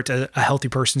compare it to a healthy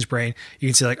person's brain, you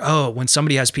can say like, oh, when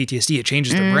somebody has PTSD, it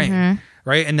changes their brain.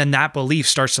 right? And then that belief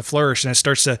starts to flourish and it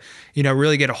starts to,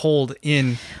 really get a hold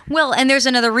in. Well, and there's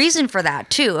another reason for that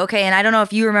too. Okay. And I don't know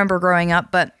if you remember growing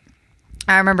up, but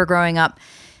I remember growing up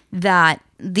that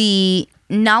the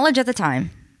knowledge at the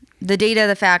time, the data,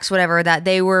 the facts, whatever that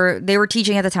they were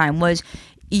teaching at the time was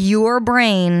your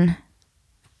brain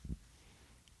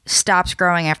stops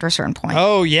growing after a certain point.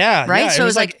 Oh yeah. Right. Yeah. So it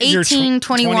was like 18,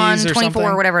 21,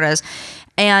 24, whatever it is.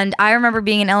 And I remember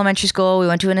being in elementary school, we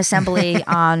went to an assembly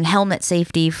on helmet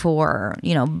safety for,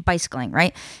 bicycling.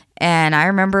 Right. And I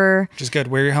remember. Which is good.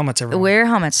 Wear your helmets, everyone. Wear your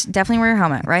helmets. Definitely wear your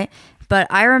helmet. Right. But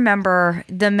I remember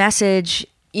the message,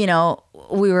 we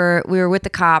were with the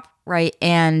cop. Right.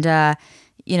 And,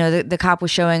 the cop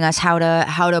was showing us how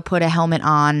to put a helmet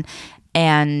on.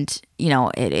 And,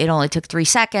 it only took 3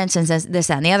 seconds and says this,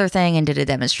 that, and the other thing, and did a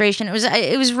demonstration.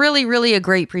 It was really, really a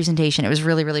great presentation. It was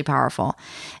really, really powerful.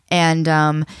 And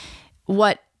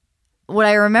what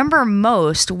I remember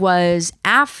most was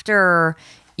after,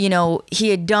 he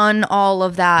had done all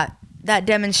of that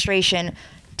demonstration,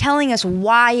 telling us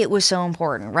why it was so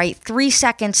important, right? 3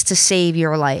 seconds to save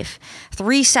your life,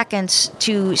 3 seconds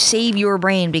to save your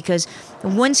brain, because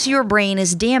once your brain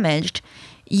is damaged,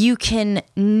 you can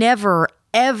never,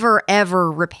 ever,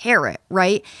 ever repair it,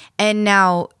 right? And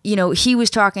now, he was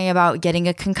talking about getting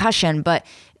a concussion, but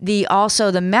the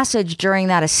message during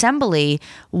that assembly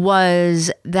was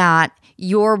that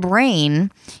your brain,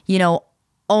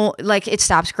 it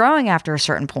stops growing after a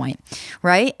certain point,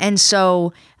 right? And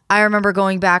so I remember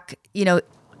going back,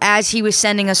 as he was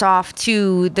sending us off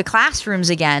to the classrooms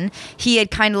again, he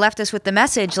had kind of left us with the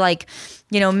message like,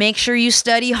 make sure you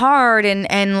study hard and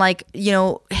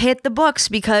hit the books,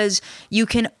 because you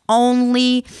can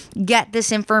only get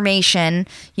this information,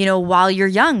 while you're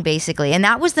young, basically. And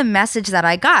that was the message that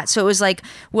I got. So it was like,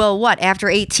 well, what, after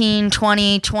 18,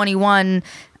 20, 21,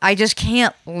 I just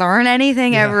can't learn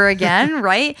anything ever again,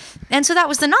 right? And so that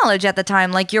was the knowledge at the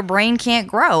time, like your brain can't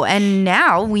grow. And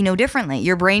now we know differently.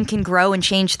 Your brain can grow and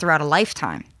change throughout a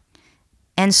lifetime.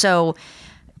 And so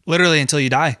literally until you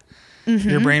die,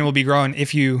 your brain will be growing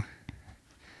if you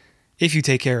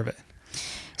take care of it.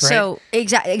 Right? So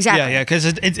exactly. Yeah, because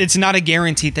it's not a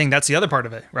guaranteed thing. That's the other part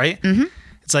of it, right? Mm-hmm.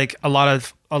 It's like a lot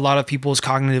of people's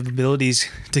cognitive abilities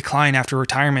decline after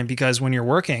retirement, because when you're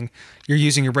working, you're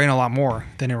using your brain a lot more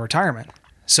than in retirement.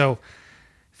 So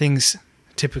things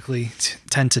typically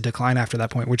tend to decline after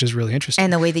that point, which is really interesting.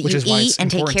 And the way that you eat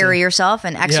and take care of yourself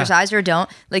and exercise or don't,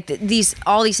 like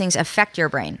all these things affect your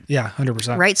brain. Yeah,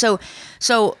 100%. Right.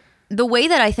 So the way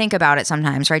that I think about it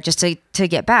sometimes, right, just to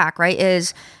get back, right,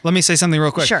 is... Let me say something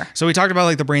real quick. Sure. So we talked about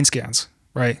like the brain scans,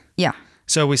 right? Yeah.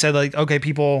 So we said like, okay,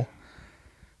 people,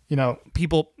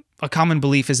 a common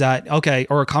belief is that,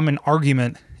 or a common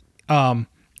argument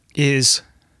is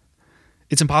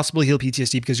it's impossible to heal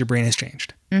PTSD because your brain has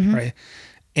changed, right?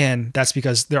 And that's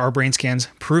because there are brain scans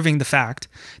proving the fact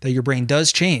that your brain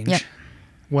does change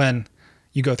when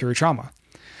you go through a trauma.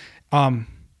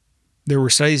 There were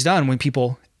studies done when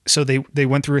people... So they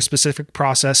went through a specific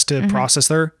process to process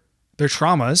their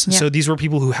traumas. Yep. So these were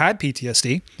people who had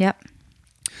PTSD. Yep.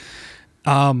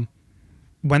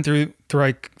 Went through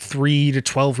like 3 to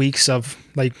 12 weeks of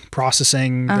like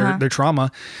processing their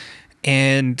trauma,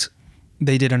 and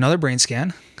they did another brain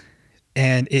scan,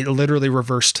 and it literally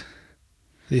reversed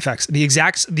the effects. The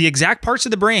exact parts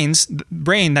of the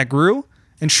brain that grew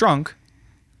and shrunk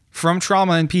from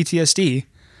trauma and PTSD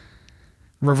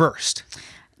reversed.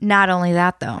 Not only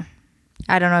that, though,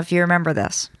 I don't know if you remember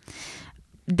this.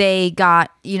 They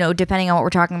got, depending on what we're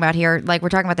talking about here, like we're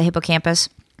talking about the hippocampus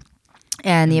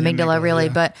and the amygdala, really,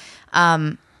 but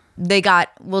they got,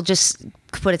 we'll just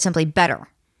put it simply, better.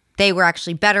 They were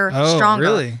actually better,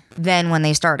 stronger than when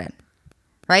they started.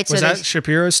 Right? Was that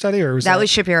Shapiro's study, or was that was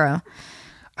Shapiro?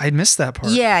 I missed that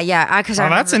part. Yeah. Because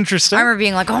that's interesting. I remember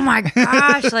being like, "Oh my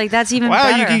gosh, like that's even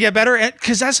better." Wow, you can get better,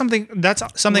 because that's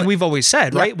something we've always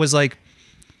said, right? Was like,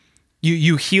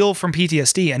 you heal from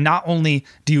PTSD, and not only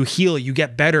do you heal, you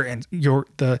get better, and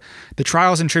the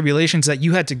trials and tribulations that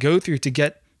you had to go through to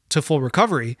get to full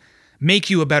recovery make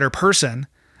you a better person,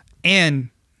 and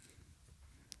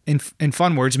in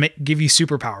fun words, give you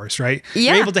superpowers, right?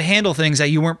 Yeah. You're able to handle things that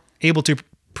you weren't able to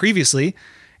previously,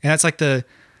 and that's like the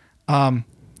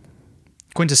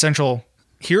quintessential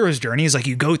hero's journey, is like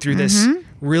you go through this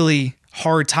really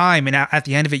hard time, and at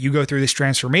the end of it, you go through this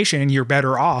transformation, and you're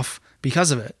better off because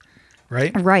of it.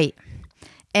 Right.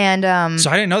 And so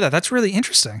I didn't know that. That's really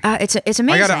interesting. It's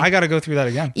amazing. I gotta go through that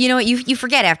again. You know what? You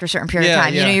forget after a certain period of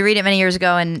time. You read it many years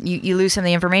ago and you lose some of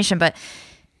the information. But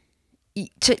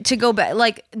to go back,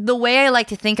 like the way I like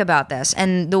to think about this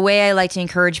and the way I like to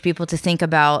encourage people to think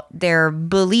about their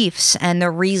beliefs and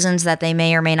the reasons that they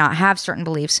may or may not have certain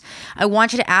beliefs, I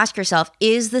want you to ask yourself,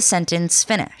 is the sentence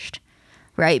finished?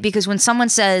 Right? Because when someone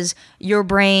says your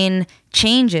brain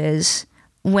changes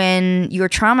when you're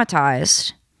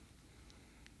traumatized,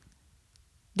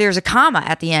 there's a comma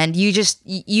at the end. You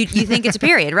think it's a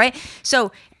period, right?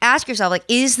 So ask yourself, like,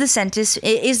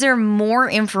 is there more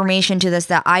information to this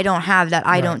that I don't have, that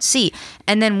I don't see?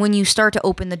 And then when you start to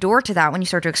open the door to that, when you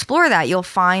start to explore that, you'll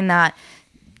find that,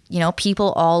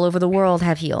 people all over the world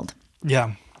have healed.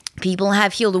 Yeah. People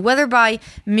have healed, whether by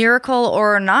miracle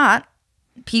or not,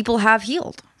 people have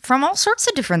healed from all sorts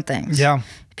of different things. Yeah.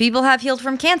 People have healed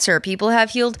from cancer. People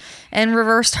have healed and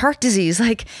reversed heart disease.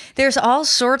 Like, there's all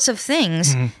sorts of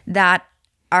things that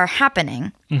are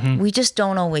happening. We just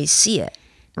don't always see it,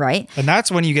 right? And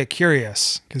that's when you get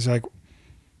curious, because like,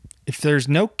 if there's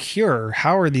no cure,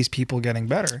 how are these people getting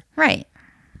better? Right.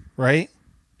 Right?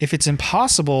 If it's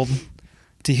impossible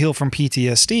to heal from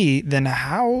PTSD, then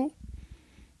how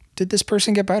did this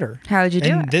person get better? How did you do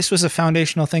it? And this was a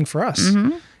foundational thing for us.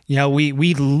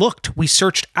 We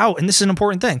searched out, and this is an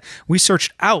important thing. We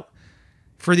searched out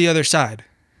for the other side,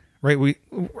 right?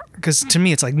 Because to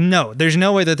me, it's like, no, there's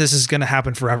no way that this is going to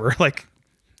happen forever. Like,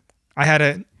 I had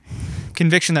a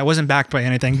conviction that wasn't backed by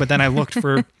anything, but then I looked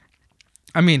for,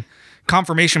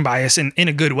 confirmation bias in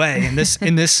a good way in this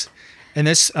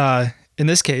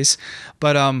case.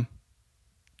 But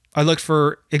I looked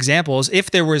for examples,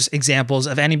 if there was examples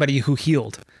of anybody who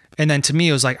healed. And then to me,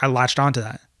 it was like, I latched onto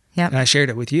that. Yep. And I shared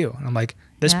it with you. And I'm like,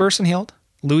 this person healed.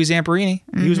 Louis Zamperini.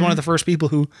 He was one of the first people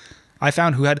who I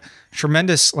found who had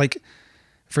tremendous, like,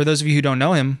 for those of you who don't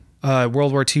know him,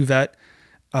 World War II vet,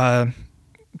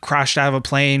 crashed out of a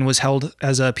plane, was held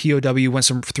as a POW, went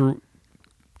through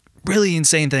really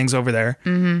insane things over there.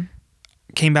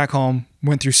 Came back home,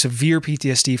 went through severe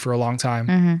PTSD for a long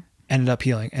time, ended up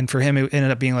healing. And for him, it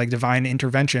ended up being like divine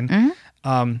intervention.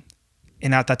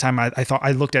 And at that time, I thought,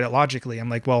 I looked at it logically. I'm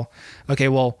like,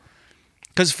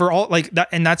 because for all like that,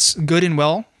 and that's good and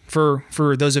well for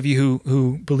those of you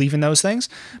who believe in those things.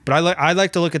 But I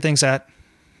like to look at things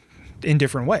in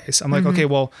different ways. I'm like, okay,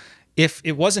 well, if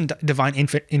it wasn't divine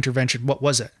intervention, what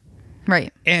was it?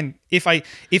 Right. And if I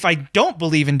don't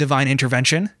believe in divine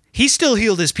intervention, he still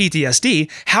healed his PTSD.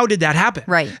 How did that happen?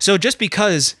 Right. So just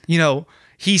because,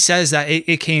 he says that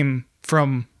it came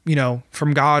from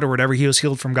God or whatever, he was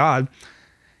healed from God.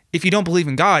 If you don't believe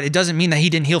in God, it doesn't mean that he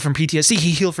didn't heal from PTSD.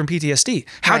 He healed from PTSD.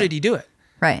 How did he do it?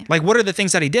 Right. Like, what are the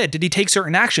things that he did? Did he take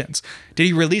certain actions? Did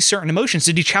he release certain emotions?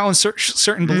 Did he challenge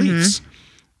certain beliefs?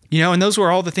 And those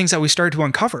were all the things that we started to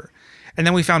uncover. And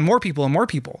then we found more people and more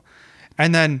people.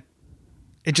 And then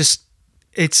it's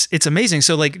amazing.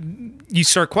 So like, you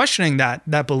start questioning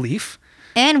that belief.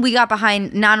 And we got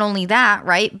behind not only that,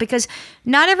 right? Because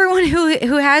not everyone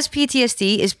who has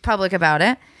PTSD is public about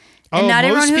it. And not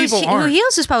everyone who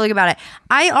heals is public about it.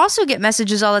 I also get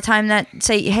messages all the time that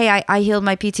say, hey, I healed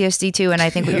my PTSD too, and I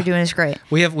think what you're doing is great.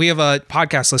 We have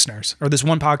podcast listeners, or this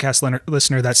one podcast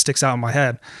listener that sticks out in my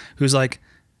head, who's like,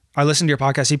 I listened to your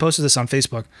podcast. He posted this on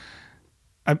Facebook.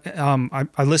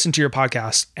 I listened to your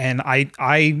podcast, and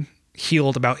I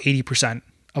healed about 80%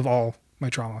 of all my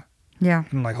trauma. Yeah.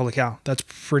 And I'm like, holy cow, that's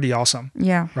pretty awesome.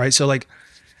 Yeah. Right. So like,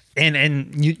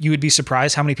 and you would be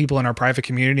surprised how many people in our private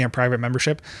community and private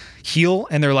membership heal,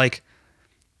 and they're like,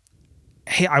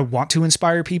 hey, I want to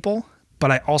inspire people,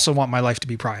 but I also want my life to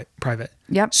be private.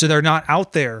 Yep. So they're not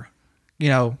out there,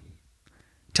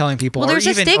 telling people. Well, there's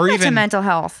a stigma to mental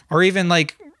health. Or even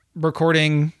like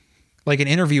recording like an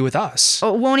interview with us.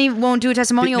 Won't do a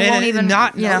testimonial.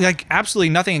 Like absolutely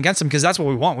nothing against them, because that's what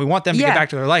we want. We want them to get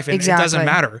back to their life, and it doesn't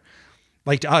matter.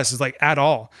 Like to us, it's like at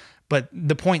all. But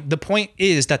the point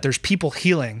is that there's people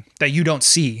healing that you don't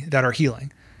see that are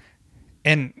healing.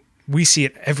 And we see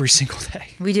it every single day.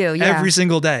 We do, yeah. Every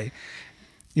single day.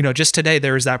 Just today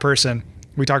there was that person,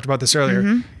 we talked about this earlier,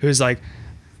 who's like,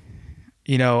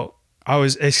 I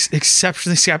was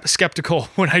exceptionally skeptical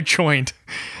when I joined.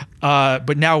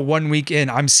 But now 1 week in,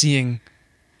 I'm seeing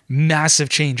massive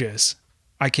changes.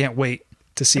 I can't wait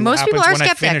to see what happens when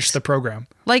I finish the program.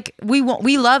 Like we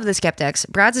love the skeptics.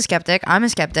 Brad's a skeptic. I'm a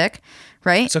skeptic,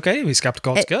 right? It's okay to be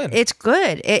skeptical. It's good. It's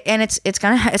good. And it's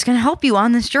gonna help you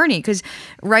on this journey, because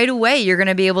right away you're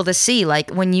gonna be able to see, like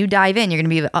when you dive in,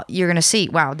 you're gonna see,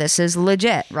 wow, this is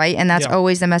legit, right? And that's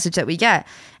always the message that we get.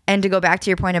 And to go back to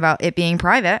your point about it being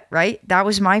private, right? That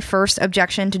was my first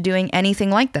objection to doing anything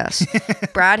like this.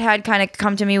 Brad had kind of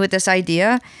come to me with this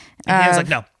idea and he was like,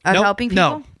 no, helping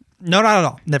people. No, not at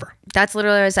all. Never. That's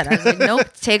literally what I said. I was like, nope,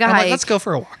 take a hike. Like, let's go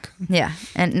for a walk. Yeah.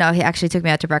 And no, he actually took me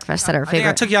out to breakfast at our favorite. I think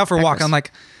I took you out for a walk. breakfast. I'm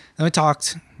like, then we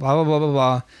talked, blah, blah, blah, blah,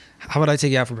 blah. How would I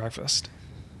take you out for breakfast?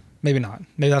 Maybe not.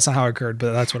 Maybe that's not how it occurred,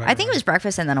 but that's what I think it was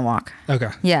breakfast and then a walk.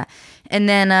 Okay. Yeah. And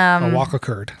then A walk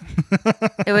occurred.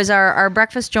 it was our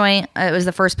breakfast joint. It was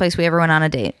the first place we ever went on a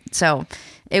date. So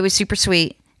it was super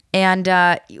sweet. And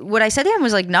what I said to him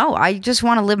was like, no, I just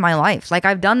want to live my life. Like,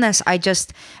 I've done this. I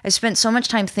spent so much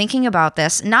time thinking about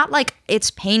this. Not like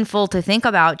it's painful to think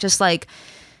about, just like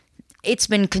it's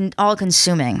been all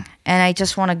consuming. And I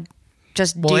just want to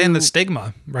and the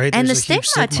stigma, right? And There's the a huge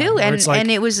stigma too.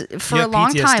 And it was for you a have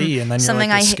long PTSD, time and then you're something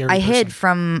like this scary I hid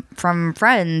person. from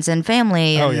friends and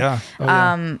family. And,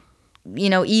 Yeah. you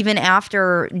know, even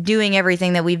after doing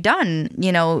everything that we've done,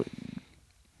 you know,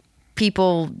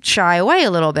 people shy away a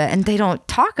little bit and they don't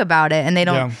talk about it and they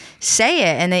don't say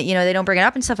it and they don't bring it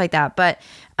up and stuff like that. But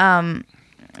kind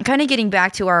of getting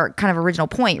back to our kind of original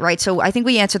point, right? So I think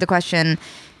we answered the question,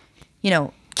 you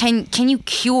know, can you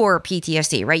cure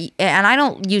PTSD, right? And I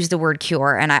don't use the word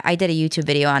cure, and I did a YouTube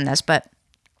video on this, but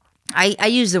I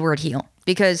use the word heal.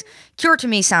 Because cure to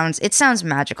me sounds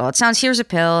magical. It sounds, here's a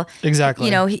pill. Exactly.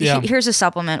 You know, here's a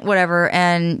supplement, whatever,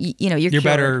 and you know, you're cured.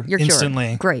 Better You're instantly.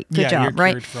 Cured. Great, good job, you're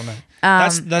right? Cured from it.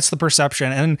 That's the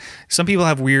perception, and some people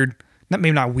have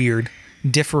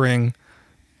differing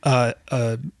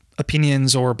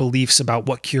opinions or beliefs about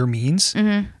what cure means.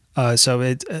 Mm-hmm.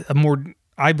 So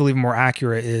I believe more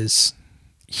accurate is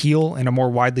heal, and a more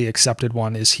widely accepted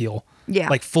one is heal. Yeah.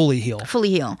 Like fully heal. Fully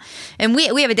heal. And we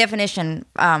have a definition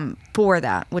for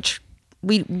that, which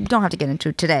we don't have to get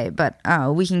into today, but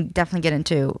we can definitely get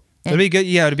into. It'll be good.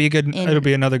 Yeah, it'll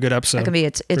be another good episode. It can be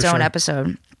its own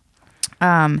episode.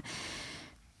 But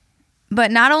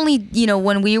not only, you know,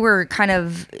 when we were kind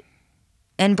of,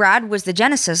 and Brad was the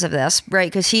genesis of this, right?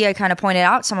 Because he had kind of pointed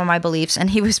out some of my beliefs, and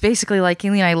he was basically like,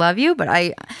 Keelan, I love you, but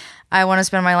I want to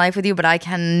spend my life with you, but I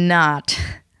cannot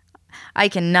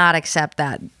accept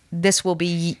that this will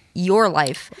be your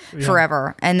life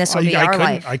forever, and this will be our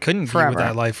life. I couldn't forever. be with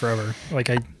that life forever.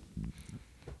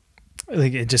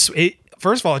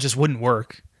 First of all, it just wouldn't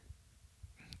work.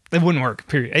 It wouldn't work,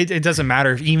 period. It doesn't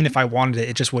matter. Even if I wanted it,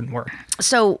 it just wouldn't work.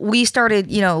 So we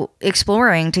started, you know,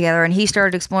 exploring together, and he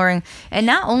started exploring. And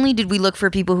not only did we look for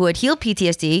people who had healed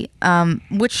PTSD,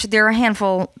 which there are a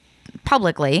handful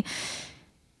publicly,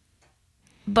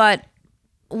 but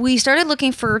we started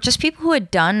looking for just people who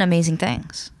had done amazing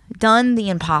things, done the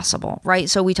impossible, right?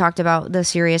 So we talked about the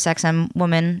Sirius XM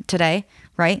woman today,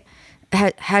 right?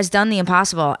 Has done the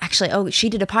impossible. Actually, she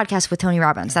did a podcast with Tony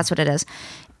Robbins. That's what it is.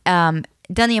 Done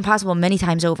the impossible many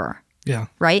times over. Yeah.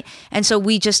 Right? And so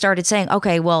we just started saying,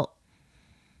 okay, well,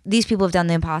 these people have done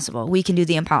the impossible. We can do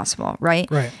the impossible,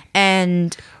 right? Right.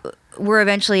 And we're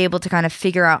eventually able to kind of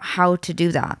figure out how to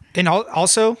do that. And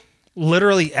also,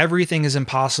 literally everything is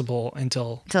impossible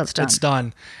until it's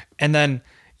done. And then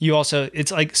you also,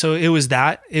 it's like, so it was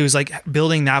like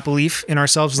building that belief in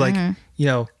ourselves, like, you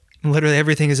know, literally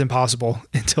everything is impossible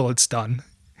until it's done.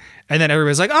 And then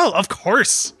everybody's like, oh, of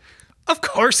course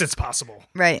it's possible.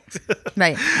 Right.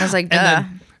 Right. I was like, duh.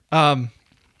 And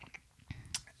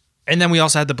then we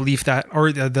also had the belief that,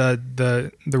 or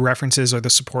the references or the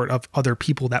support of other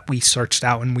people that we searched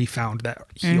out and we found that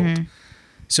healed.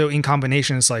 So in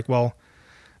combination, it's like, well,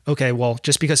 okay, well,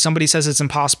 just because somebody says it's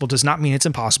impossible does not mean it's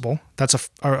impossible. That's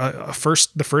the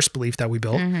first belief that we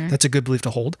built. That's a good belief to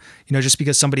hold. You know, just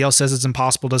because somebody else says it's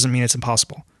impossible doesn't mean it's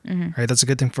impossible. Right? That's a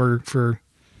good thing for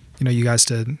you know, you guys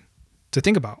to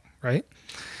think about, right?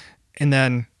 And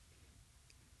then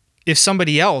if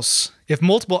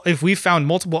we found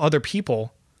multiple other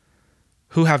people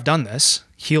who have done this,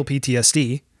 heal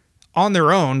PTSD on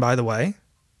their own, by the way,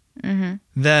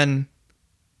 then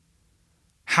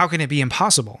how can it be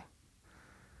impossible?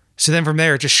 So then from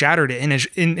there, it just shattered it.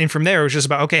 And from there, it was just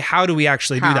about, okay, how do we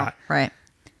actually do that? Right.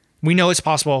 We know it's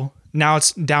possible. Now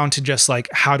it's down to just like,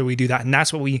 how do we do that? And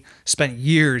that's what we spent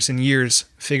years and years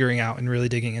figuring out and really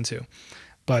digging into.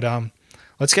 But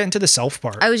let's get into the self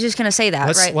part. I was just going to say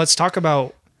that, right? Let's talk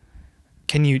about,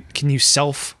 can you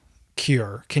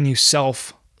self-cure? Can you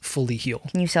fully heal?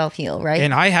 Can you self-heal, right?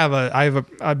 And I have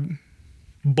a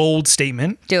bold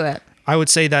statement. Do it. I would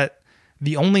say that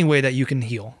the only way that you can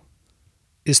heal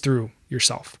is through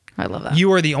yourself. I love that.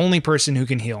 You are the only person who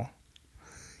can heal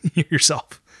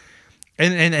yourself.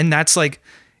 And that's like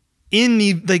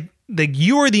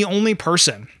you are the only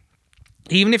person,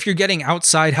 even if you're getting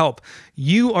outside help,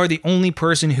 you are the only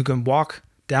person who can walk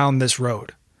down this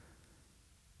road.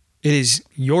 It is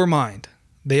your mind.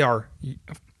 They are,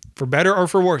 for better or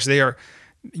for worse, they are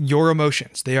your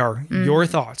emotions. They are your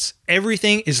thoughts.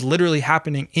 Everything is literally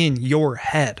happening in your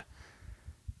head.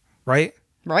 Right?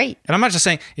 Right. And I'm not just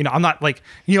saying, I'm not like,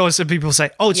 some people say,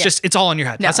 oh, it's all in your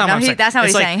head. No, that's not what I'm saying. That's not what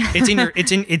he's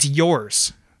saying. It's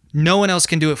yours. No one else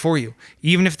can do it for you.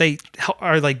 Even if they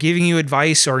are like giving you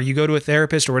advice, or you go to a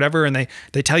therapist or whatever, and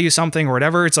they tell you something or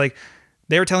whatever, it's like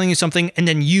they're telling you something, and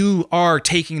then you are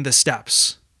taking the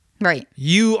steps. Right.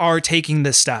 You are taking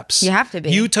the steps. You have to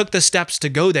be. You took the steps to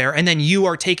go there, and then you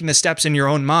are taking the steps in your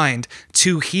own mind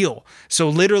to heal. So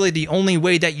literally the only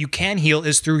way that you can heal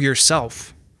is through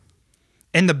yourself.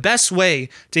 And the best way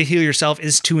to heal yourself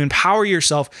is to empower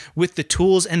yourself with the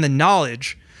tools and the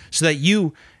knowledge so that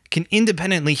you can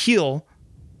independently heal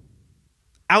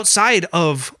outside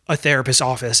of a therapist's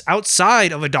office,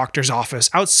 outside of a doctor's office,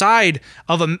 outside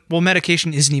of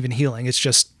medication isn't even healing. It's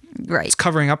just, it's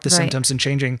covering up the symptoms and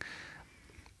changing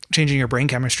your brain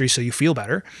chemistry so you feel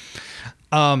better.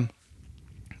 So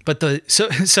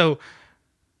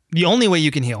the only way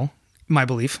you can heal, my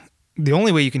belief, the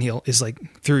only way you can heal is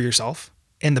like through yourself.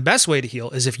 And the best way to heal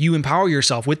is if you empower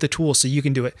yourself with the tools so you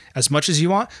can do it as much as you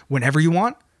want, whenever you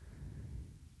want,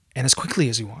 and as quickly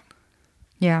as you want.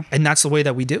 Yeah. And that's the way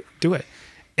that we do it.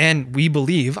 And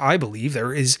I believe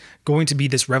there is going to be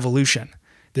this revolution,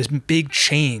 this big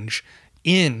change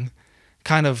in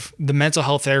kind of the mental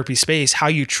health therapy space, how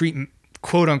you treat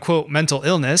quote unquote mental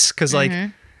illness. Cause like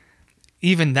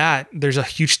even that, there's a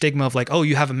huge stigma of like, oh,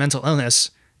 you have a mental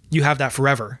illness, you have that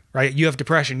forever, right? You have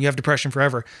depression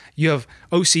forever. You have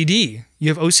OCD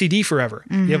forever.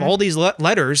 You have all these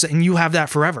letters and you have that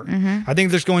forever. I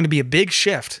think there's going to be a big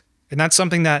shift. And that's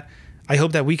something that I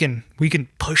hope that we can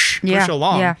push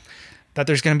along, that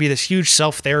there's going to be this huge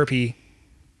self-therapy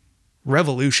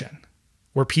revolution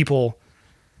where people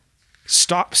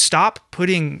stop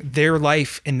putting their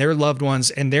life and their loved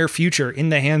ones and their future in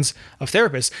the hands of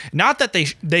therapists. Not that they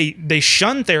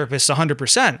shun therapists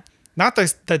 100%. Not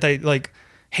that they like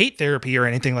hate therapy or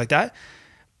anything like that,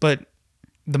 but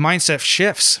the mindset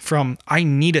shifts from I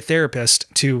need a therapist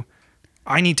to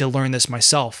I need to learn this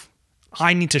myself.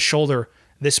 I need to shoulder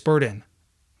this burden,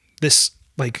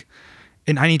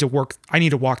 and I need to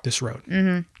walk this road.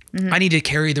 I need to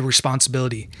carry the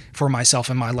responsibility for myself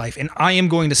and my life. And I am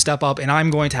going to step up and I'm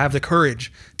going to have the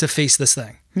courage to face this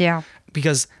thing. Yeah.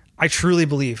 Because I truly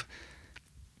believe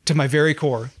to my very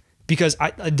core, because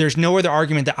there's no other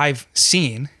argument that I've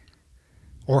seen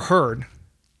or heard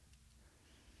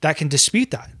that can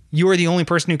dispute that. You are the only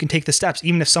person who can take the steps.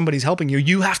 Even if somebody's helping you,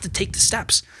 you have to take the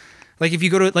steps. Like if you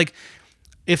go to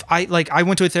I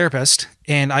went to a therapist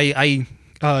and I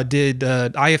did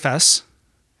IFS,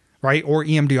 right? Or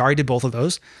EMDR. I did both of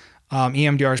those.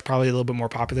 EMDR is probably a little bit more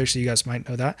popular, so you guys might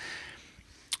know that.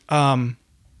 And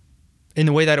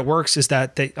the way that it works is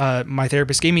that my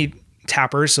therapist gave me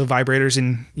tappers, so vibrators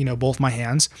in, both my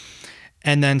hands,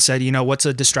 and then said, what's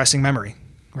a distressing memory,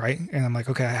 right? And I'm like,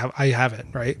 okay, I have it,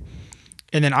 right?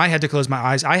 And then I had to close my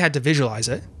eyes. I had to visualize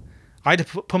it. I had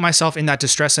to put myself in that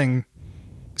distressing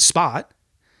spot,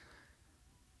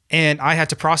 and I had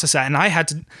to process that, and I had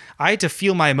to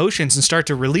feel my emotions and start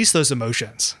to release those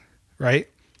emotions, right?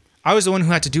 I was the one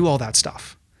who had to do all that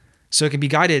stuff. So it can be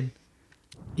guided,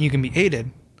 you can be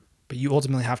aided, but you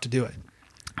ultimately have to do it.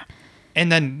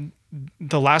 And then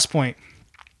the last point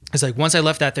is like, once I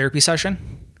left that therapy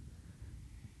session,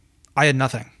 I had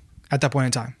nothing at that point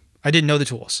in time. I didn't know the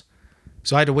tools.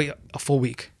 So I had to wait a full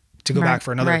week to go back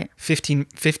for another 50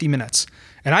 minutes.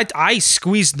 And I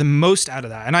squeezed the most out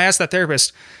of that. And I asked that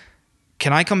therapist,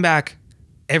 can I come back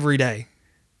every day?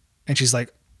 And she's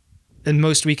like, and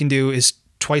most we can do is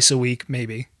twice a week,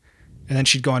 maybe. And then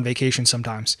she'd go on vacation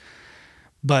sometimes.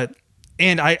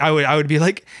 And I would be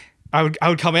like, I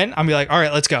would come in, I'd be like, all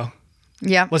right, let's go.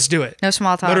 Yeah. Let's do it. No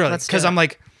small talk. Literally. Because I'm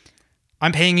like,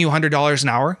 I'm paying you $100 an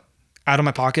hour out of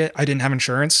my pocket. I didn't have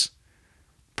insurance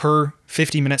per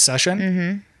 50-minute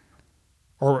session.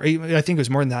 Or I think it was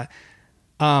more than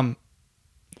that.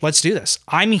 Let's do this.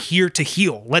 I'm here to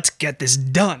heal. Let's get this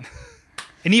done.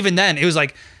 And even then, it was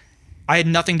like, I had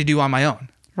nothing to do on my own.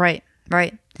 Right.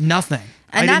 Nothing.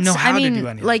 And I didn't know how to do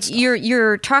any like of that stuff.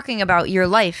 You're talking about your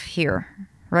life here,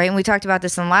 right? And we talked about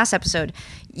this in the last episode.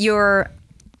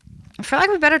 For lack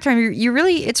of a better term, you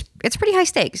really, it's pretty high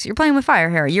stakes. You're playing with fire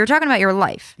here. You're talking about your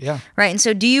life. Yeah. Right. And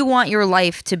so do you want your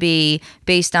life to be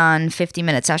based on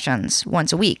 50-minute sessions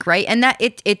once a week? Right. And that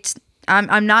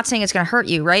I'm not saying it's going to hurt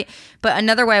you. Right. But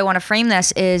another way I want to frame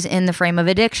this is in the frame of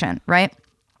addiction. Right.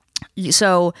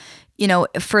 So,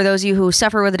 for those of you who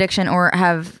suffer with addiction or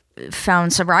have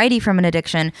found sobriety from an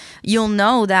addiction, you'll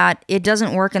know that it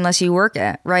doesn't work unless you work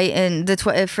it. Right. And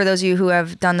for those of you who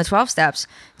have done the 12 steps,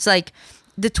 it's like,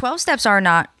 the 12 steps are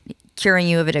not curing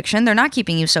you of addiction. They're not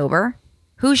keeping you sober.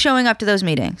 Who's showing up to those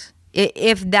meetings?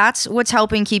 If that's what's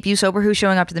helping keep you sober, who's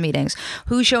showing up to the meetings?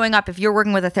 Who's showing up? If you're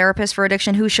working with a therapist for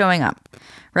addiction, who's showing up?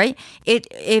 Right?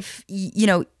 If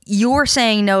you're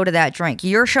saying no to that drink,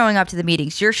 you're showing up to the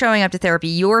meetings, you're showing up to therapy,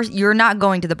 you're not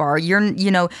going to the bar,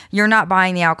 you're not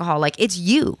buying the alcohol. Like, it's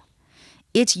you.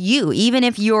 It's you. Even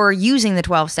if you're using the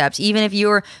 12 steps, even if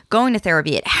you're going to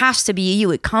therapy, it has to be you.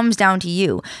 It comes down to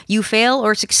you. You fail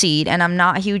or succeed, and I'm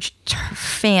not a huge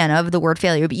fan of the word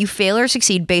failure, but you fail or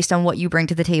succeed based on what you bring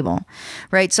to the table,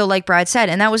 right? So like Brad said,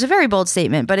 and that was a very bold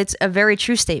statement, but it's a very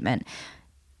true statement.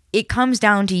 It comes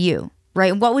down to you,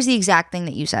 right? What was the exact thing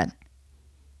that you said?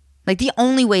 Like, the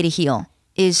only way to heal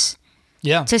is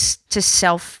to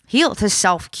self-heal, to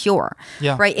self-cure.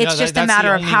 Yeah. Right? It's just a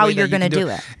matter of how you're going to do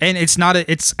it. And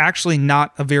it's actually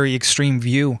not a very extreme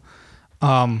view.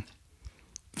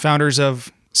 Founders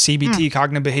of CBT,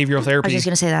 cognitive behavioral therapy. I was just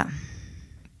going to say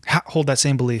that. Hold that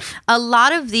same belief. A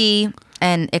lot of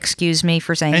and excuse me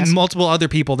for saying and this, multiple other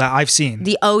people that I've seen.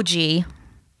 the OG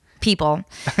people,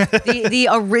 the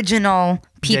original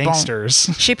people. Gangsters.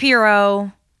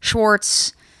 Shapiro,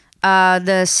 Schwartz,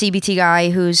 the CBT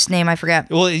guy whose name I forget.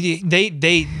 Well,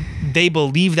 they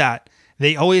believe that.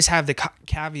 They always have the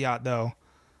caveat though,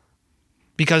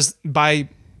 because by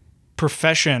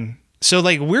profession, so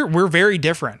like we're very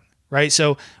different, right?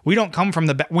 So we don't come from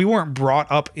we weren't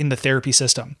brought up in the therapy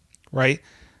system, right?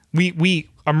 We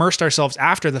immersed ourselves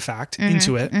after the fact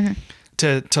into it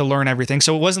to learn everything.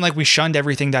 So it wasn't like we shunned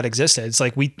everything that existed. It's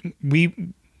like we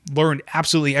learned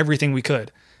absolutely everything we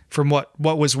could from what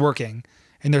was working.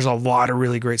 And there's a lot of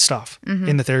really great stuff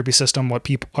in the therapy system, what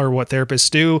therapists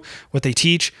do, what they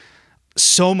teach.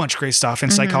 So much great stuff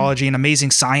in psychology and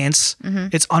amazing science.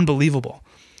 It's unbelievable.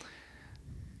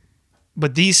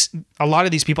 But a lot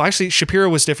of these people, actually Shapiro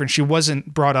was different. She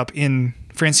wasn't brought up in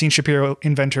Francine Shapiro,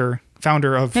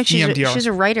 founder of EMDR. She's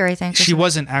a writer, I think. She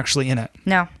wasn't actually in it.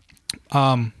 No.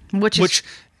 Which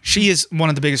she is one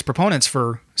of the biggest proponents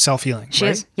for self-healing. She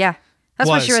is, yeah. That's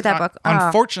why she wrote that book.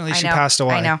 Unfortunately, she passed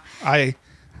away. I know. I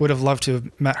would have loved to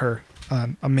have met her.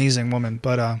 Amazing woman.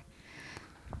 But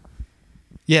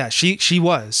yeah, she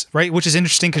was, right? Which is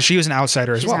interesting because she was an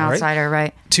outsider as well, right? She's an outsider,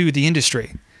 right? To the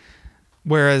industry.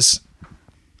 Whereas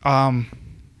some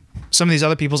of these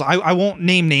other people's, I won't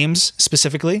name names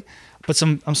specifically, but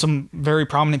some very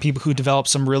prominent people who developed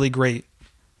some really great.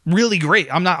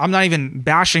 I'm not even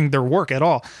bashing their work at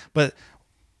all, but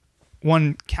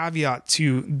one caveat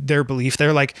to their belief,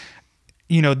 they're like,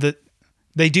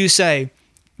 they do say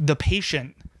the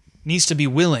patient needs to be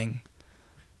willing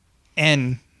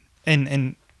and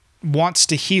wants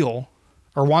to heal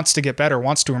or wants to get better,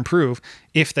 wants to improve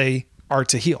if they are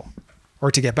to heal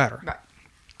or to get better.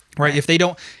 Right. If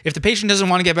the patient doesn't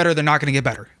want to get better, they're not going to get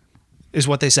better is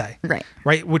what they say.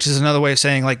 Right. Which is another way of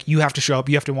saying, like, you have to show up,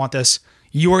 you have to want this.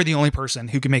 You are the only person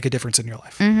who can make a difference in your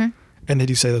life. And they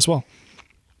do say this well.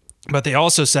 But they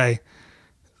also say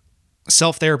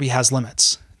self-therapy has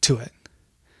limits to it.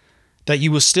 That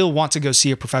you will still want to go see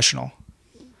a professional.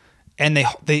 And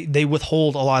they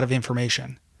withhold a lot of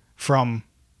information from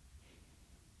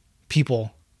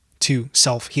people to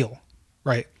self-heal,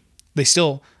 right? They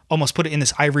still almost put it in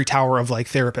this ivory tower of like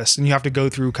therapists. And you have to go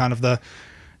through kind of the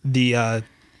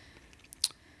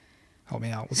help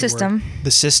me out with system.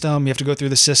 The system. You have to go through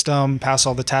the system, pass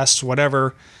all the tests,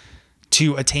 whatever,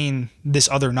 to attain this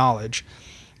other knowledge.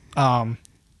 And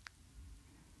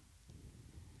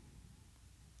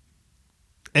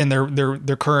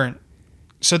their current,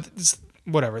 so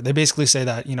whatever, they basically say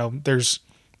that, there's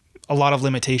a lot of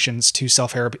limitations to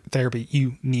self-therapy.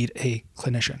 You need a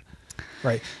clinician,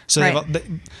 right? So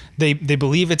they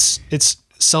believe it's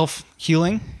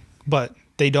self-healing, but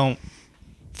they don't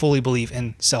fully believe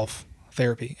in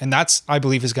self-therapy. And that's, I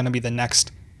believe, is going to be the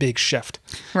next big shift,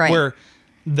 where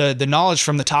the knowledge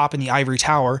from the top in the ivory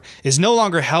tower is no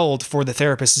longer held for the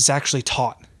therapist. It's actually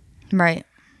taught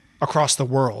across the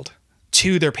world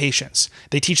to their patients.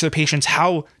 They teach their patients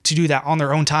how to do that on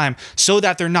their own time so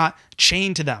that they're not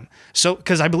chained to them. So,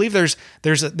 because I believe there's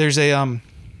a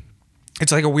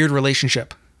it's like a weird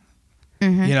relationship,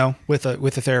 with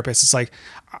a therapist. It's like,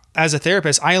 as a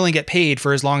therapist, I only get paid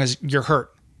for as long as you're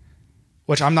hurt,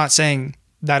 which I'm not saying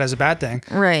that as a bad thing.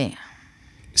 Right.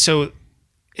 So,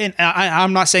 and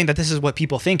I'm not saying that this is what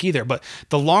people think either, but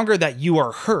the longer that you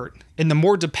are hurt and the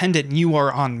more dependent you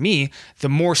are on me, the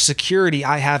more security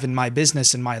I have in my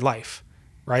business and my life.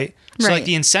 Right. So like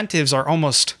the incentives are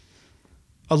almost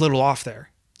a little off there.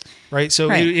 Right.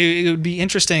 So it would be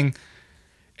interesting.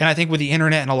 And I think with the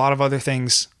internet and a lot of other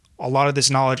things, a lot of this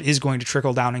knowledge is going to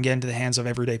trickle down and get into the hands of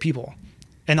everyday people.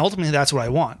 And ultimately that's what I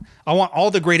want. I want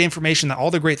all the great information that all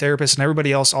the great therapists and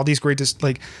everybody else, all these great,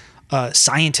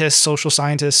 scientists, social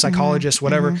scientists, psychologists,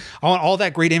 whatever. I want all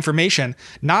that great information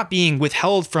not being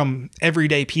withheld from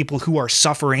everyday people who are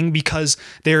suffering because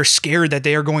they're scared that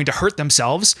they are going to hurt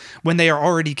themselves when they are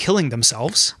already killing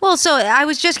themselves. Well, so I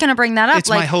was just going to bring that up. It's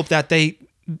my hope that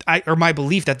or my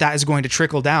belief that is going to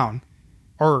trickle down,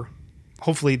 or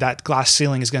hopefully that glass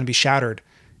ceiling is going to be shattered.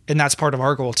 And that's part of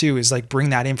our goal too, is like bring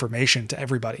that information to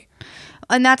everybody.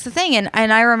 And that's the thing.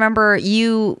 And I remember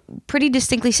you pretty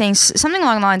distinctly saying something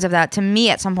along the lines of that to me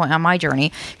at some point on my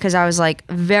journey, because I was like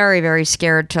very, very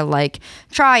scared to like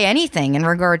try anything in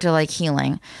regard to like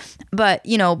healing. But,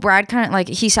 you know, Brad kind of like,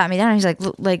 he sat me down and he's like,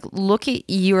 look at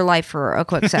your life for a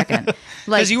quick second.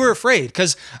 Like, because you were afraid.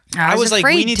 Because I was like,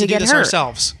 we need to do this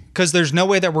ourselves. Because there's no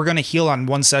way that we're going to heal on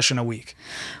one session a week.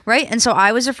 Right. And so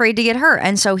I was afraid to get hurt.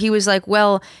 And so he was like,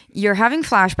 well, you're having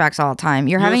flashbacks all the time.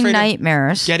 You're having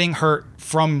nightmares. Getting hurt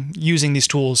from using these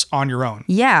tools on your own.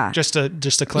 Yeah. Just to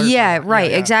clarify. Yeah,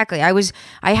 right. Yeah. Exactly.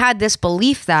 I had this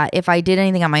belief that if I did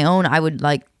anything on my own, I would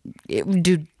like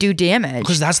do damage.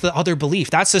 Because that's the other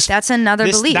belief. That's another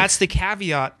belief. That's the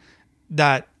caveat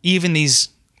that even these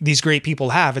great people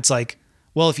have. It's like,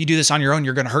 well, if you do this on your own,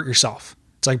 you're going to hurt yourself.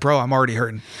 It's like, bro, I'm already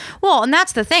hurting. Well, and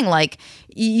that's the thing. Like,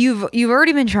 you've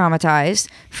already been traumatized.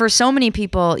 For so many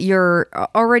people, you're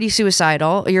already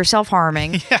suicidal. You're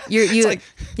self-harming. Yeah,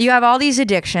 you have all these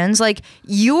addictions. Like,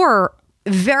 you're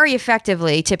very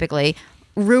effectively, typically,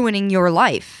 ruining your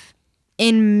life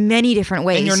in many different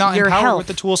ways. And you're not empowered with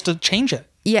the tools to change it.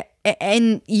 Yeah,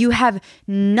 and you have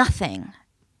nothing.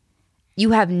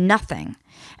 You have nothing.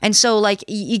 And so, like,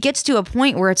 it gets to a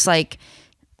point where it's like,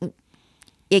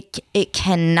 it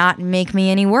cannot make me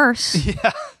any worse.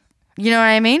 Yeah. You know what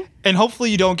I mean? And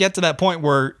hopefully you don't get to that point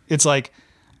where it's like,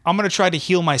 I'm going to try to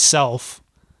heal myself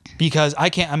because I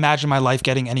can't imagine my life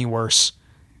getting any worse.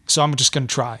 So I'm just going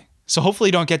to try. So hopefully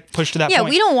you don't get pushed to that point. Yeah,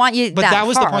 we don't want you But that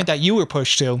was the point that you were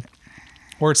pushed to,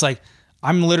 where it's like,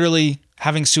 I'm literally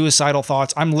having suicidal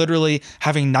thoughts. I'm literally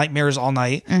having nightmares all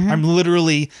night. I'm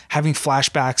literally having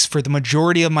flashbacks for the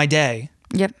majority of my day.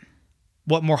 Yep.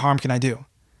 What more harm can I do?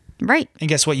 Right. And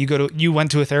guess what? You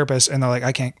went to a therapist and they're like,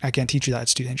 I can't teach you that.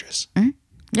 It's too dangerous.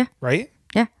 Yeah. Right?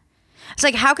 Yeah. It's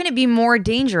like, how can it be more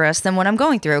dangerous than what I'm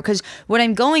going through? Because what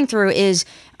I'm going through is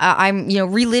I'm,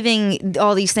 reliving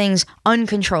all these things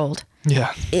uncontrolled.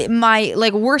 Yeah. My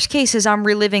like worst case is I'm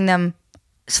reliving them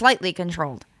slightly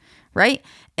controlled. Right.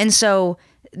 And so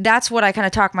that's what I kind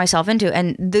of talk myself into.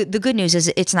 And the good news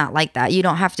is it's not like that. You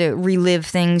don't have to relive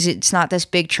things. It's not this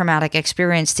big traumatic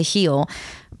experience to heal.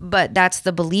 But that's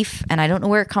the belief, and I don't know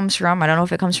where it comes from. I don't know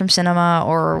if it comes from cinema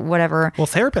or whatever. Well,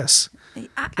 therapists.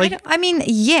 I mean,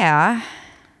 yeah.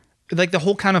 Like the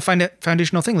whole kind of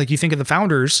foundational thing. Like you think of the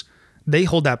founders, they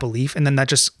hold that belief, and then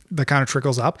that kind of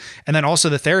trickles up. And then also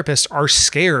the therapists are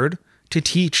scared to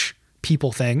teach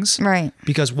people things. Right.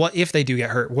 Because what if they do get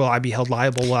hurt? Will I be held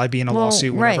liable? Will I be in a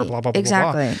lawsuit? Whatever, blah, blah, blah,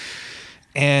 exactly. blah, blah.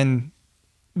 And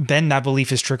then that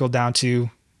belief is trickled down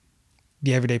to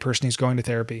the everyday person who's going to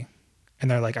therapy. And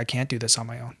they're like, I can't do this on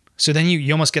my own. So then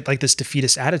you almost get like this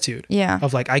defeatist attitude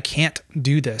of like, I can't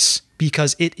do this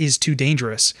because it is too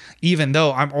dangerous, even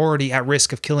though I'm already at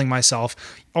risk of killing myself,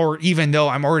 or even though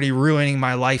I'm already ruining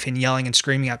my life and yelling and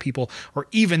screaming at people, or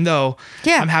even though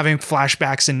I'm having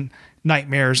flashbacks and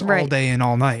nightmares all day and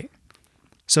all night.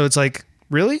 So it's like,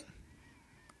 really?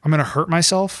 I'm going to hurt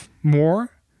myself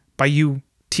more by you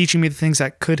teaching me the things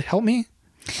that could help me?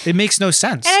 It makes no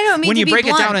sense. And I don't mean when to you be break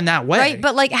blunt, it down in that way. Right?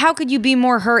 But like, how could you be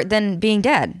more hurt than being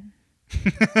dead?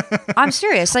 I'm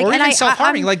serious. Like, or even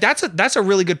self-harming. I'm, like that's a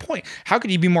really good point. How could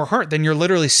you be more hurt than you're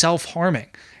literally self-harming?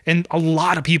 And a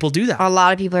lot of people do that. A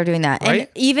lot of people are doing that. Right? And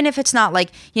even if it's not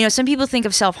like, some people think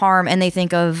of self-harm and they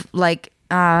think of like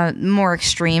more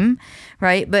extreme,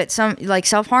 right? But some like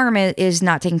self-harm is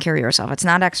not taking care of yourself. It's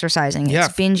not exercising.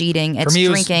 It's binge eating. It's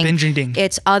drinking. Binge eating.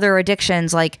 It's other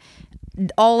addictions. Like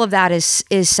all of that is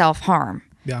self-harm.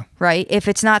 Yeah. Right. If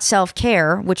it's not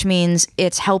self-care, which means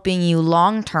it's helping you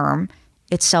long-term,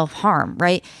 it's self-harm.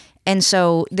 Right. And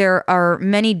so there are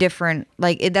many different,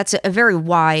 that's a very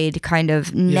wide kind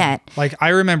of net. Yeah. Like I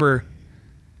remember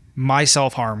my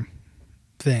self-harm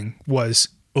thing was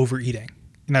overeating.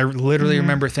 And I literally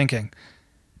remember thinking,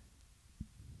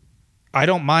 I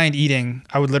don't mind eating.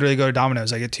 I would literally go to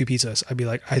Domino's. I get 2 pizzas. I'd be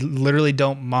like, I literally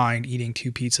don't mind eating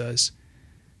 2 pizzas,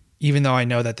 even though I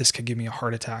know that this could give me a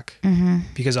heart attack,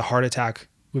 because a heart attack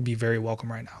would be very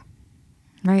welcome right now.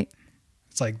 Right.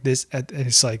 It's like this.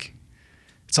 It's like,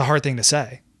 it's a hard thing to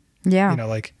say. Yeah.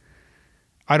 Like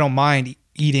I don't mind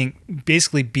eating,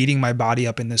 basically beating my body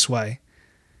up in this way,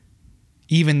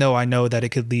 even though I know that it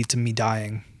could lead to me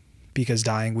dying, because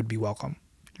dying would be welcome.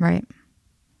 Right.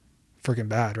 freaking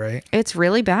bad, right? It's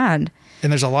really bad.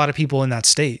 And there's a lot of people in that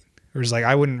state where it's like,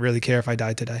 I wouldn't really care if I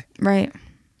died today. Right.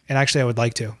 And actually I would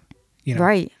like to, you know.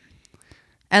 Right.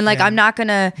 And like, I'm not going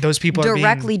to those people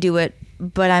directly do it,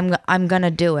 but I'm going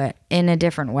to do it in a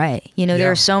different way. You know,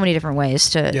 there are so many different ways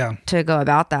to go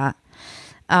about that.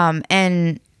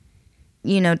 And,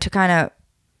 you know, to kind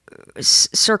of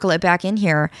circle it back in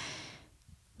here,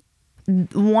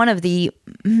 one of the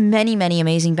many, many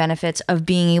amazing benefits of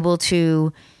being able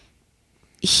to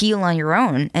heal on your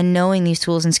own and knowing these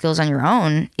tools and skills on your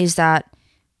own is that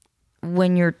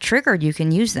when you're triggered, you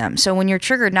can use them. So when you're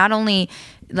triggered, not only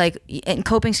like, and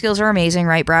coping skills are amazing,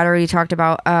 right? Brad already talked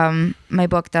about my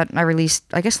book that I released,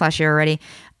 I guess last year already.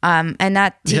 And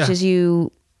that teaches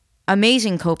you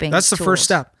amazing coping That's the tools. first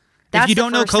step. If you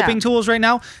don't know coping tools right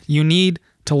now, you need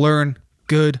to learn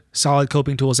good, solid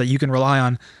coping tools that you can rely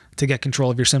on to get control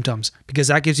of your symptoms, because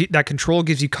that control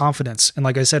gives you confidence. And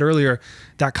like I said earlier,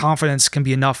 that confidence can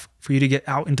be enough for you to get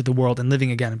out into the world and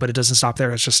living again, but it doesn't stop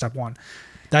there. It's just step one.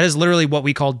 That is literally what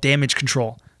we call damage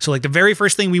control. So like the very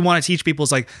first thing we want to teach people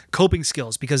is like coping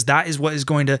skills, because that is what is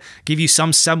going to give you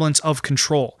some semblance of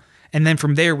control. And then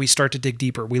from there, we start to dig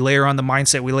deeper. We layer on the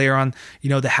mindset. We layer on, you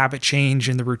know, the habit change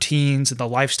and the routines and the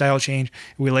lifestyle change.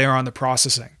 We layer on the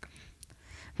processing.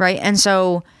 Right. And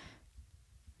so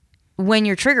when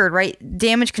you're triggered, right,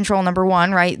 damage control, number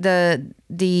one, right, the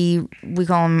we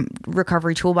call them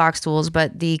recovery toolbox tools,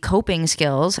 but the coping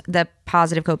skills, the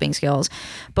positive coping skills.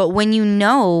 But when you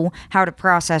know how to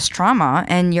process trauma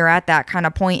and you're at that kind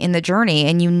of point in the journey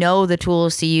and you know the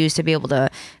tools to use to be able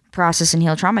to process and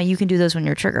heal trauma, you can do those when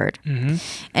you're triggered. Mm-hmm.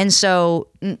 And so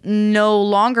no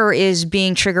longer is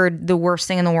being triggered the worst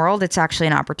thing in the world. It's actually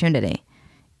an opportunity.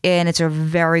 And it's a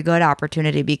very good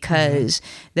opportunity because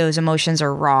those emotions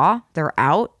are raw, they're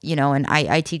out, you know, and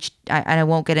I teach, and I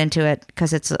won't get into it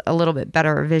because it's a little bit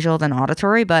better visual than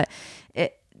auditory, but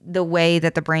the way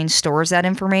that the brain stores that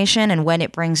information and when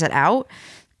it brings it out,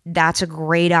 that's a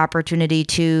great opportunity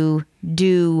to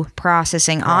do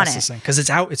processing on it. Because it's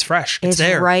out, it's fresh, it's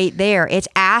there. It's right there. It's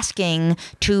asking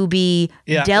to be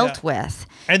dealt with.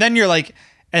 And then you're like,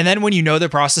 and then when you know the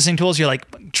processing tools, you're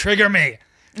like, trigger me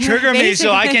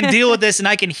so I can deal with this and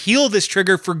I can heal this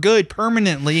trigger for good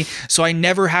permanently so I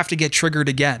never have to get triggered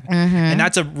again. Mm-hmm. And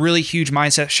that's a really huge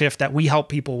mindset shift that we help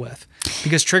people with,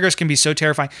 because triggers can be so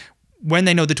terrifying when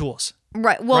they know the tools.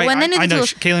 Right. Well, when they know the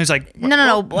tools. Caitlin's like,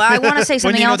 no. I want to say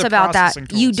something else about that. Tools.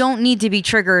 You don't need to be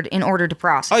triggered in order to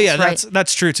process. Oh yeah, right?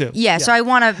 that's true too. Yeah. So I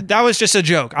want to. That was just a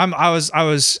joke. I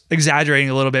was exaggerating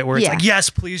a little bit where it's like, yes,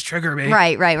 please trigger me.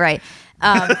 Right.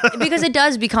 Because it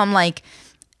does become like,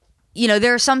 you know,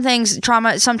 there are some things, some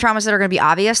traumas that are going to be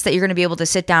obvious that you're going to be able to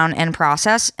sit down and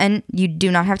process, and you do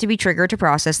not have to be triggered to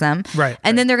process them. Right.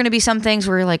 And then there are going to be some things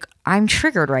where you're like, I'm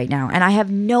triggered right now and I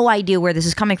have no idea where this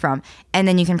is coming from. And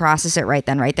then you can process it right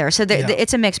then, right there. So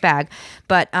it's a mixed bag.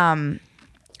 But,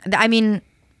 I mean,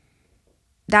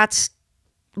 that's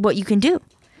what you can do.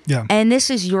 Yeah. And this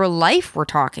is your life we're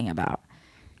talking about.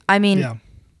 I mean,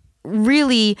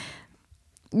 really,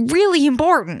 really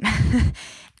important.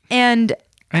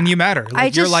 And you matter.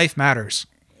 Like, your life matters.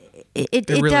 It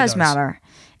really does matter.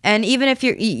 And even if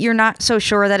you're not so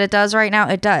sure that it does right now,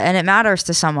 it does. And it matters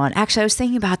to someone. Actually, I was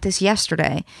thinking about this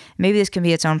yesterday. Maybe this can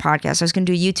be its own podcast. I was going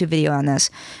to do a YouTube video on this.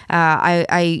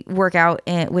 I work out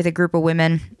with a group of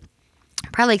women,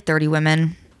 probably like 30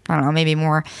 women. I don't know, maybe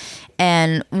more.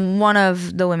 And one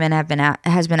of the women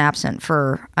has been absent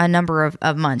for a number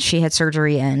of months. She had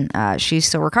surgery and she's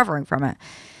still recovering from it.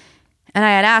 And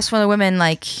I had asked one of the women,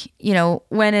 like, you know,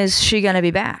 when is she going to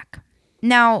be back?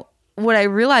 Now, what I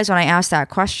realized when I asked that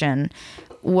question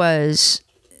was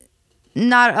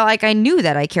not like I knew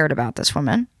that I cared about this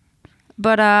woman,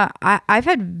 but I've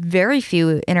had very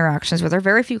few interactions with her,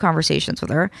 very few conversations with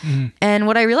her. Mm-hmm. And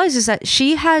what I realized is that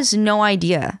she has no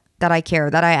idea that I care,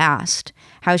 that I asked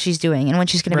how she's doing and when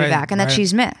she's going to be back, and that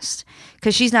she's missed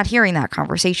because she's not hearing that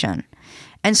conversation.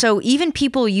 And so even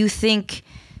people you think...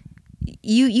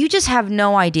 You just have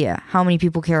no idea how many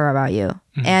people care about you.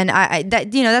 Mm-hmm. And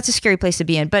that's a scary place to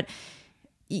be in. But,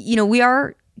 you know, we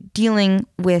are dealing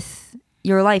with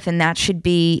your life, and that should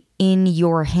be in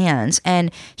your hands.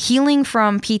 And healing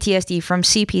from PTSD, from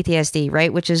CPTSD,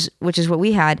 right, which is what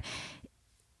we had,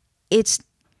 it's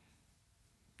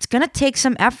going to take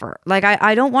some effort. Like,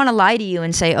 I don't want to lie to you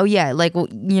and say, oh yeah, like, well,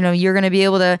 you know, you're going to be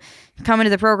able to come into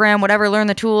the program, whatever, learn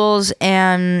the tools,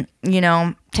 and, you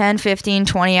know, 10, 15,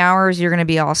 20 hours, you're going to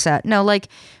be all set. No, like,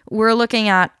 we're looking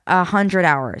at 100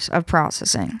 hours of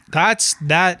processing.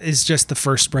 That is just the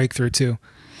first breakthrough too.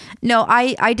 No,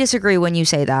 I disagree when you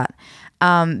say that,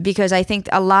 because I think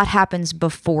a lot happens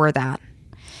before that.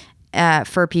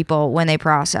 for people when they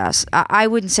process. I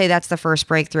wouldn't say that's the first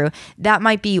breakthrough. That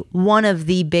might be one of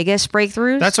the biggest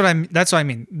breakthroughs. That's what I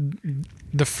mean.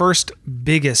 The first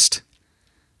biggest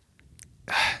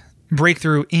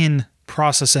breakthrough in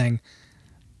processing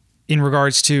in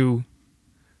regards to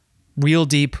real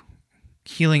deep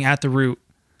healing at the root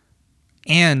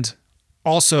and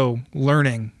also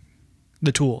learning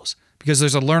the tools, because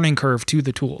there's a learning curve to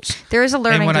the tools. There is a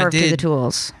learning curve to the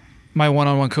tools. My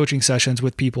one-on-one coaching sessions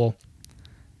with people,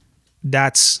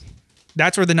 that's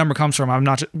where the number comes from.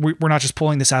 We're not just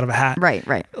pulling this out of a hat.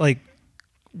 Right. Like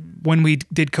when we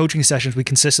did coaching sessions, we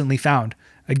consistently found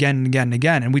again and again and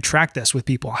again, and we tracked this with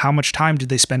people. How much time did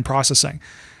they spend processing?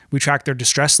 We tracked their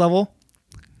distress level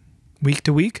week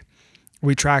to week.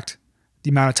 We tracked the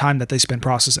amount of time that they spent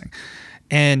processing.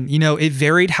 And, it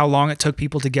varied how long it took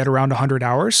people to get around 100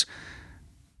 hours.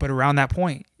 But around that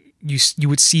point, you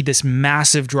would see this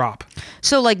massive drop.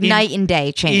 So like night and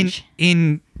day change.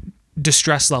 In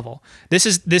distress level. This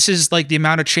is like the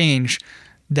amount of change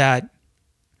that,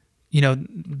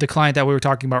 the client that we were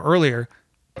talking about earlier,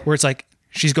 where it's like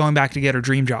she's going back to get her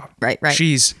dream job. Right.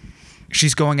 She's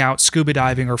going out scuba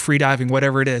diving or free diving,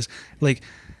 whatever it is. Like,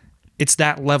 it's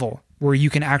that level where you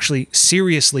can actually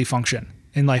seriously function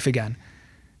in life again.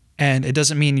 And it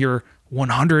doesn't mean you're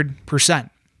 100%.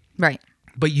 Right.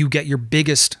 But you get your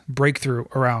biggest breakthrough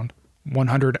around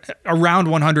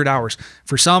 100 hours.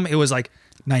 For some, it was like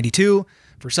 92.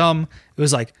 For some, it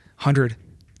was like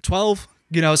 112.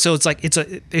 So it's like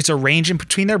it's a range in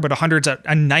between there, but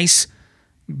 100's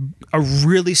a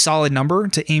really solid number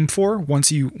to aim for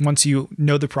once you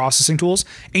know the processing tools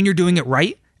and you're doing it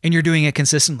right and you're doing it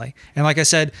consistently. And like I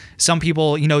said, some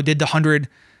people, did the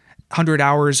 100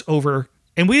 hours over.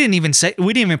 And we didn't even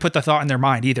put the thought in their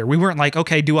mind either. We weren't like,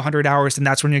 okay, do 100 hours and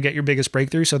that's when you get your biggest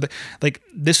breakthrough. So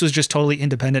this was just totally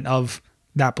independent of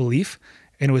that belief,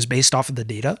 and it was based off of the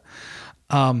data.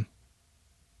 But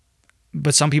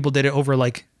some people did it over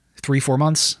like 3-4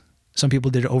 months. Some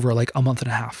people did it over like a month and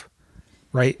a half,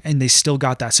 right? And they still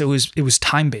got that. So it was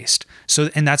time-based. So,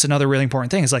 and that's another really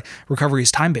important thing is like recovery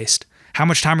is time-based. How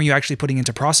much time are you actually putting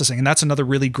into processing? And that's another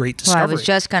really great discovery. Well, I was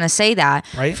just going to say that.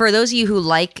 Right? For those of you who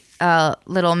like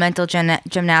little mental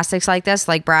gymnastics like this,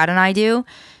 like Brad and I do,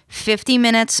 50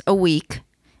 minutes a week,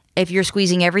 if you're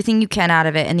squeezing everything you can out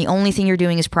of it, and the only thing you're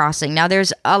doing is processing. Now,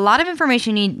 there's a lot of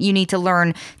information you need to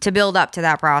learn to build up to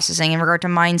that processing in regard to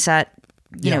mindset,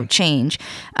 change.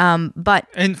 But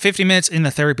and 50 minutes in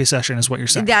the therapy session is what you're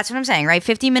saying. That's what I'm saying, right?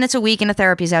 50 minutes a week in a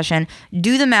therapy session.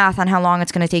 Do the math on how long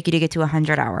it's going to take you to get to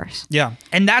 100 hours. Yeah.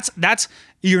 And that's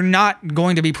you're not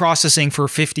going to be processing for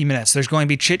 50 minutes. There's going to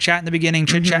be chit chat in the beginning,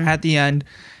 chit chat at the end,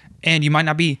 and you might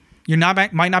not be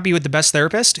with the best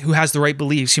therapist who has the right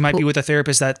beliefs. You might be with a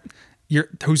therapist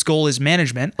whose goal is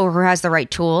management, or who has the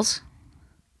right tools,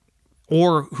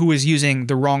 or who is using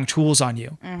the wrong tools on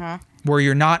you. Where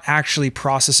you're not actually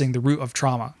processing the root of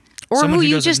trauma. Or who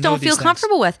you just don't feel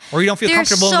comfortable with. Or you don't feel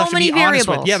comfortable enough to be honest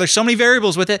with. Yeah, there's so many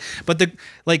variables with it. But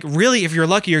really, if you're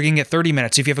lucky, you're going to get 30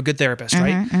 minutes if you have a good therapist,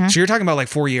 right? So you're talking about like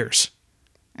 4 years.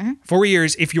 4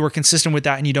 years if you were consistent with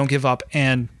that and you don't give up.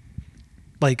 And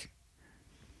like,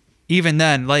 even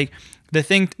then, like the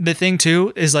thing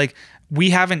too is like,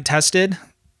 we haven't tested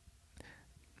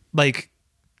like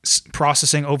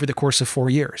processing over the course of 4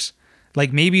 years.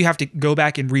 Like maybe you have to go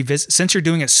back and revisit, since you're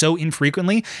doing it so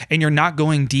infrequently and you're not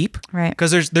going deep, right?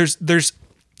 Because there's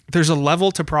a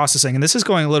level to processing, and this is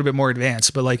going a little bit more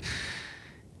advanced. But like,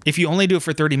 if you only do it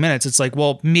for 30 minutes, it's like,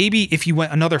 well, maybe if you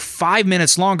went another 5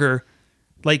 minutes longer,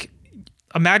 like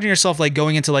imagine yourself like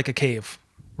going into like a cave,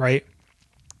 right?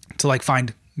 To like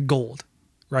find gold,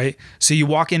 right? So you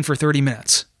walk in for 30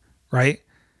 minutes, right?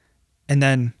 And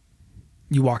then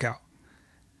you walk out,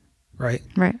 right?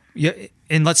 Right. Yeah.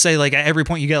 And let's say like at every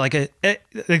point you get like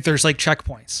there's like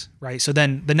checkpoints, right? So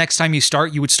then the next time you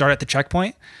start, you would start at the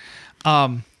checkpoint.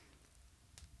 Kind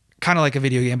of like a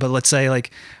video game, but let's say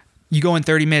like you go in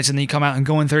 30 minutes and then you come out and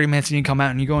go in 30 minutes and you come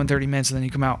out and you go in 30 minutes and then you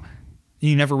come out. And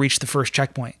you never reach the first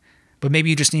checkpoint, but maybe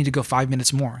you just need to go 5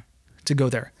 minutes more to go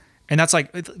there. And that's like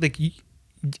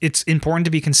it's important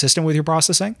to be consistent with your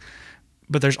processing,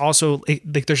 but there's also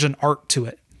like there's an art to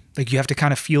it. Like you have to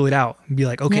kind of feel it out and be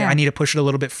like, okay, I need to push it a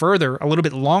little bit further, a little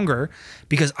bit longer,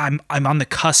 because I'm on the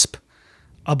cusp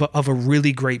of a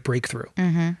really great breakthrough,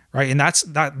 right? And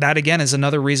that again is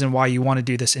another reason why you want to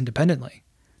do this independently.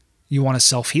 You want to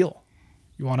self-heal.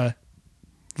 You want to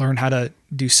learn how to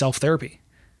do self-therapy,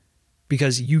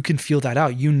 because you can feel that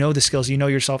out. You know the skills. You know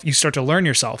yourself. You start to learn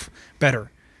yourself better,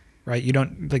 right? You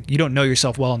don't know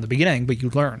yourself well in the beginning, but you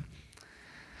learn.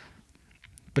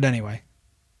 But anyway,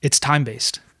 it's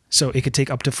time-based. So it could take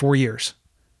up to 4 years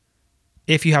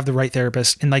if you have the right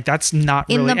therapist. And like, that's not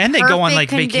In really, the and they go on perfect like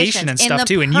vacation and conditions. In stuff the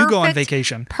too. And you go on perfect-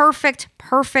 vacation.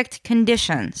 Perfect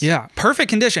conditions. Yeah. Perfect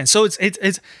conditions. So it's,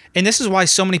 and this is why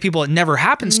so many people it never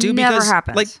happens to, Never because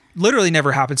happens. like literally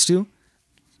never happens to,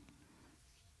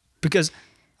 because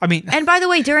I mean, And by the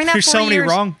way, during that there's 4 so many years,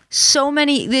 wrong. so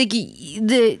many,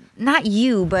 not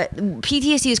you, but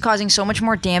PTSD is causing so much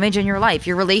more damage in your life.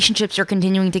 Your relationships are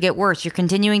continuing to get worse. You're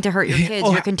continuing to hurt your kids.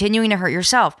 You're continuing to hurt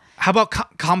yourself. How about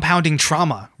compounding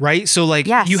trauma, right? So like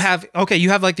Yes. you have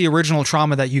like the original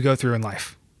trauma that you go through in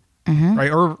life,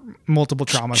 right? Or multiple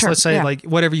traumas. Sure, Let's say yeah. like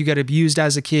whatever, you get abused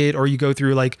as a kid, or you go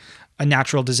through like a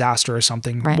natural disaster or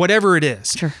something, Right. whatever it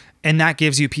is. Sure. And that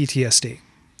gives you PTSD,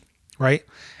 right?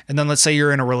 And then let's say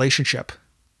you're in a relationship,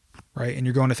 right? And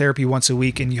you're going to therapy once a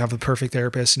week and you have the perfect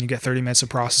therapist and you get 30 minutes of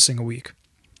processing a week.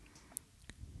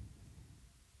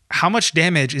 How much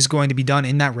damage is going to be done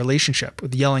in that relationship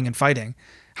with yelling and fighting?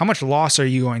 How much loss are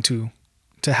you going to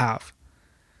have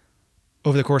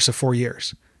over the course of 4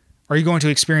 years? Are you going to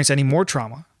experience any more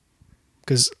trauma?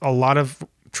 Because a lot of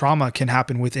trauma can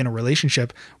happen within a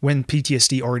relationship when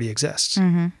PTSD already exists.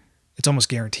 It's almost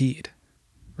guaranteed,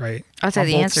 right? I'd say On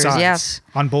the both answer is sides. yes.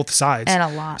 On both sides. And a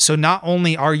lot. So not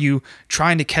only are you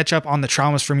trying to catch up on the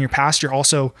traumas from your past, you're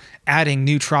also adding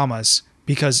new traumas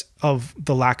because of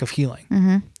the lack of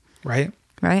healing, right?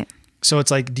 Right. So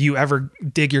it's like, do you ever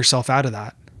dig yourself out of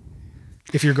that?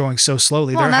 If you're going so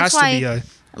slowly, Well, there and has that's to be why,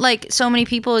 like, so many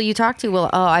people you talk to will,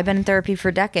 oh, I've been in therapy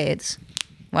for decades.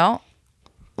 Well,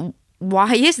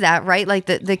 why is that, right? Like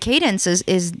the cadence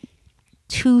is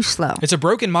too slow. it's a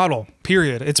broken model,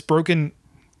 period. It's broken.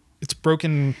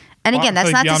 And again, that's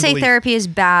like, not to beyond say belief. therapy is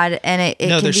bad, and it No,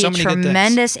 can there's be so a many good things.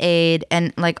 tremendous aid,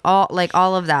 and like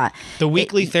all of that. The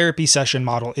weekly therapy session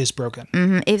model is broken.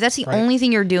 If that's the only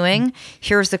thing you're doing,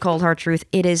 here's the cold hard truth: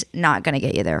 it is not going to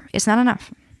get you there. It's not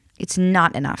enough. It's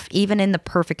not enough. Even in the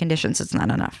perfect conditions, it's not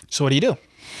enough. So what do?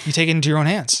 You take it into your own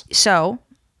hands. So,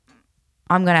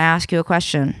 I'm going to ask you a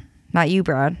question. Not you,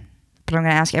 Brad, but I'm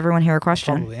going to ask everyone here a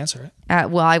question. Probably answer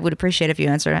it. Well, I would appreciate if you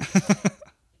answer it.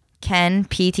 Can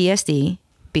PTSD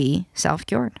be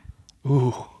self-cured?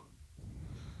 Ooh.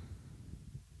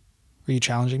 Are you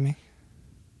challenging me?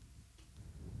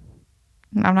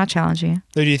 I'm not challenging you.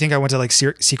 Or do you think I went to like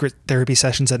secret therapy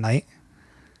sessions at night?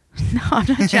 No, I'm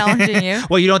not challenging you.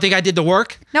 Well, you don't think I did the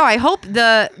work? No, I hope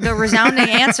the resounding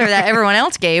answer that everyone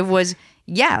else gave was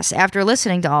yes after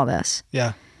listening to all this.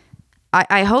 Yeah.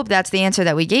 I hope that's the answer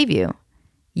that we gave you.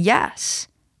 Yes,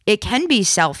 it can be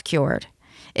self-cured.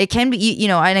 It can be, you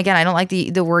know, and again, I don't like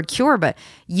the word cure, but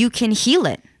you can heal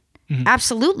it.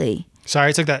 Absolutely. Sorry,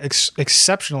 I took that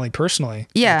exceptionally personally.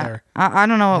 Yeah. Right there. I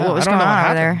don't know Yeah, what was I don't going know on what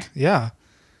over there. happened. Yeah.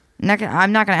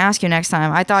 I'm not going to ask you next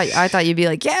time. I thought you'd be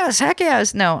like, yes, heck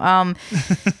yes. No,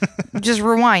 just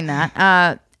rewind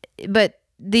that. But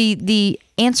the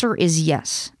answer is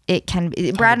yes. It can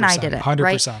be. Brad and I did it, 100%.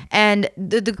 right? And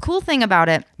the cool thing about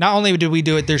it, Not only did we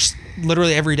do it, there's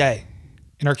literally every day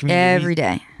in our community. every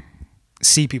day.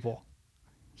 See people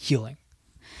healing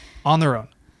on their own.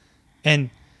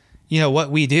 And you know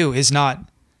what we do is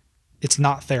it's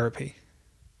not therapy.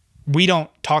 We don't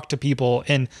talk to people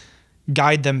and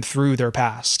guide them through their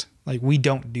past. Like, we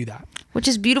don't do that. Which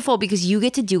is beautiful because you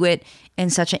get to do it in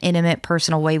such an intimate,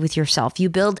 personal way with yourself. You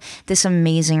build this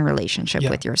amazing relationship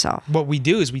with yourself. What we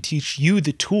do is we teach you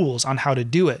the tools on how to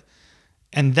do it,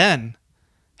 and then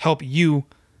help you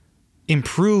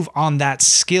improve on that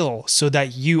skill so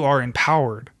that you are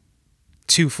empowered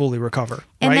to fully recover.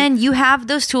 And right? then you have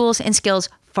those tools and skills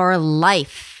for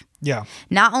life. Yeah.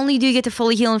 Not only do you get to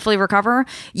fully heal and fully recover,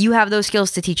 you have those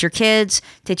skills to teach your kids,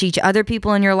 to teach other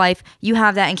people in your life. You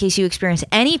have that in case you experience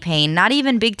any pain, not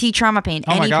even big T trauma pain,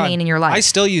 Oh my any God. pain in your life. I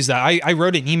still use that. I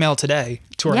wrote an email today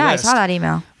to our yeah, list. I saw that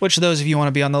email. Which those of you want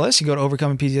to be on the list, you go to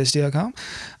overcomingptsd.com.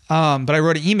 But I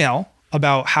wrote an email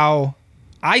about how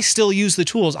I still use the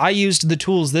tools. I used the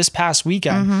tools this past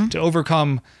weekend to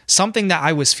overcome something that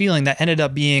I was feeling that ended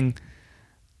up being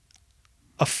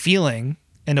a feeling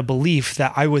and a belief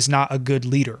that I was not a good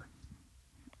leader.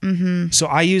 So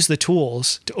I used the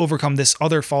tools to overcome this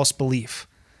other false belief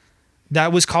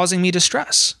that was causing me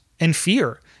distress and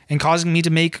fear and causing me to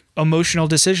make emotional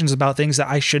decisions about things that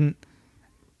I shouldn't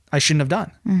have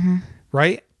done.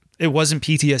 Right? It wasn't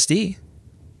PTSD.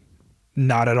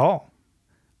 Not at all.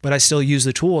 But I still use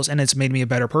the tools, and it's made me a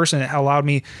better person. It allowed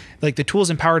me, like, the tools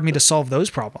empowered me to solve those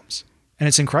problems. And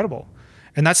it's incredible.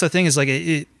 And that's the thing, is like,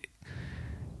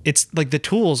 it's like the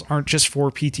tools aren't just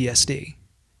for PTSD.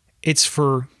 It's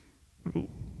for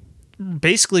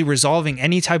basically resolving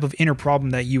any type of inner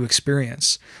problem that you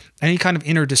experience, any kind of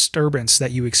inner disturbance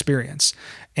that you experience.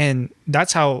 And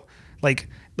that's how, like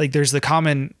like there's the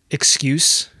common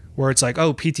excuse where it's like,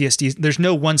 oh, PTSD, there's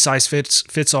no one size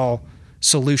fits all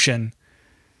solution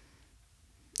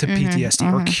to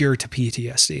PTSD or cure to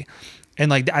PTSD.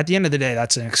 And like at the end of the day,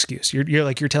 that's an excuse.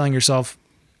 You're telling yourself,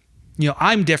 you know,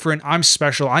 I'm different, I'm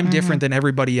special, I'm different than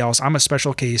everybody else. I'm a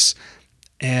special case,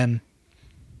 and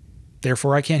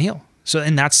therefore I can't heal. So,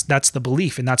 and that's the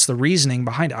belief, and that's the reasoning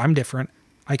behind it. I'm different,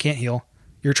 I can't heal.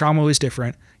 Your trauma was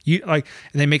different. You like,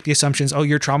 and they make the assumptions, oh,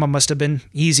 your trauma must have been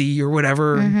easy or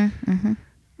whatever.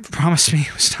 Promise me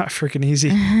it was not freaking easy.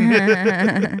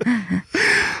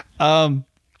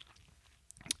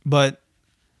 But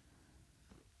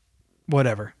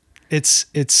whatever. It's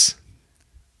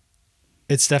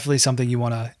definitely something you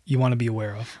want to be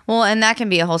aware of. Well, and that can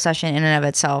be a whole session in and of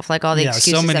itself, like all the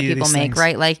excuses that people make,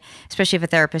 right? Like, especially if a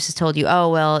therapist has told you, oh,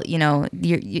 well, you know,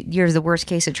 you're the worst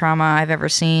case of trauma I've ever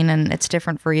seen, and it's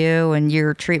different for you, and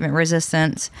you're treatment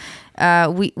resistant.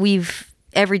 We've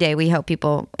every day we help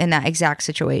people in that exact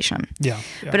situation. Yeah.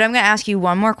 But I'm going to ask you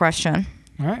one more question.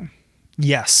 All right.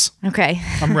 Yes. Okay.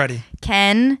 I'm ready.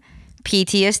 Can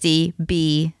PTSD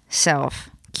be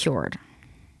self-cured?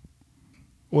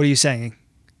 What are you saying?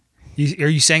 Are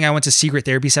you saying I went to secret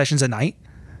therapy sessions at night?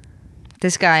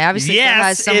 This guy obviously still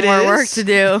has some more work to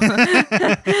do.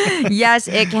 Yes,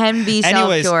 it can be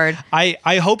self-cured.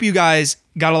 I hope you guys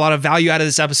got a lot of value out of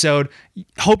this episode.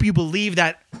 Hope you believe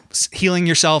that healing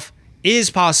yourself is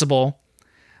possible.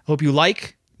 I hope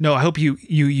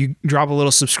you drop a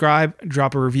little subscribe,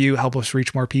 drop a review, help us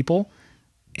reach more people.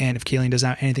 And if Kayleen doesn't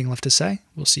have anything left to say,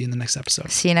 we'll see you in the next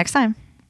episode. See you next time.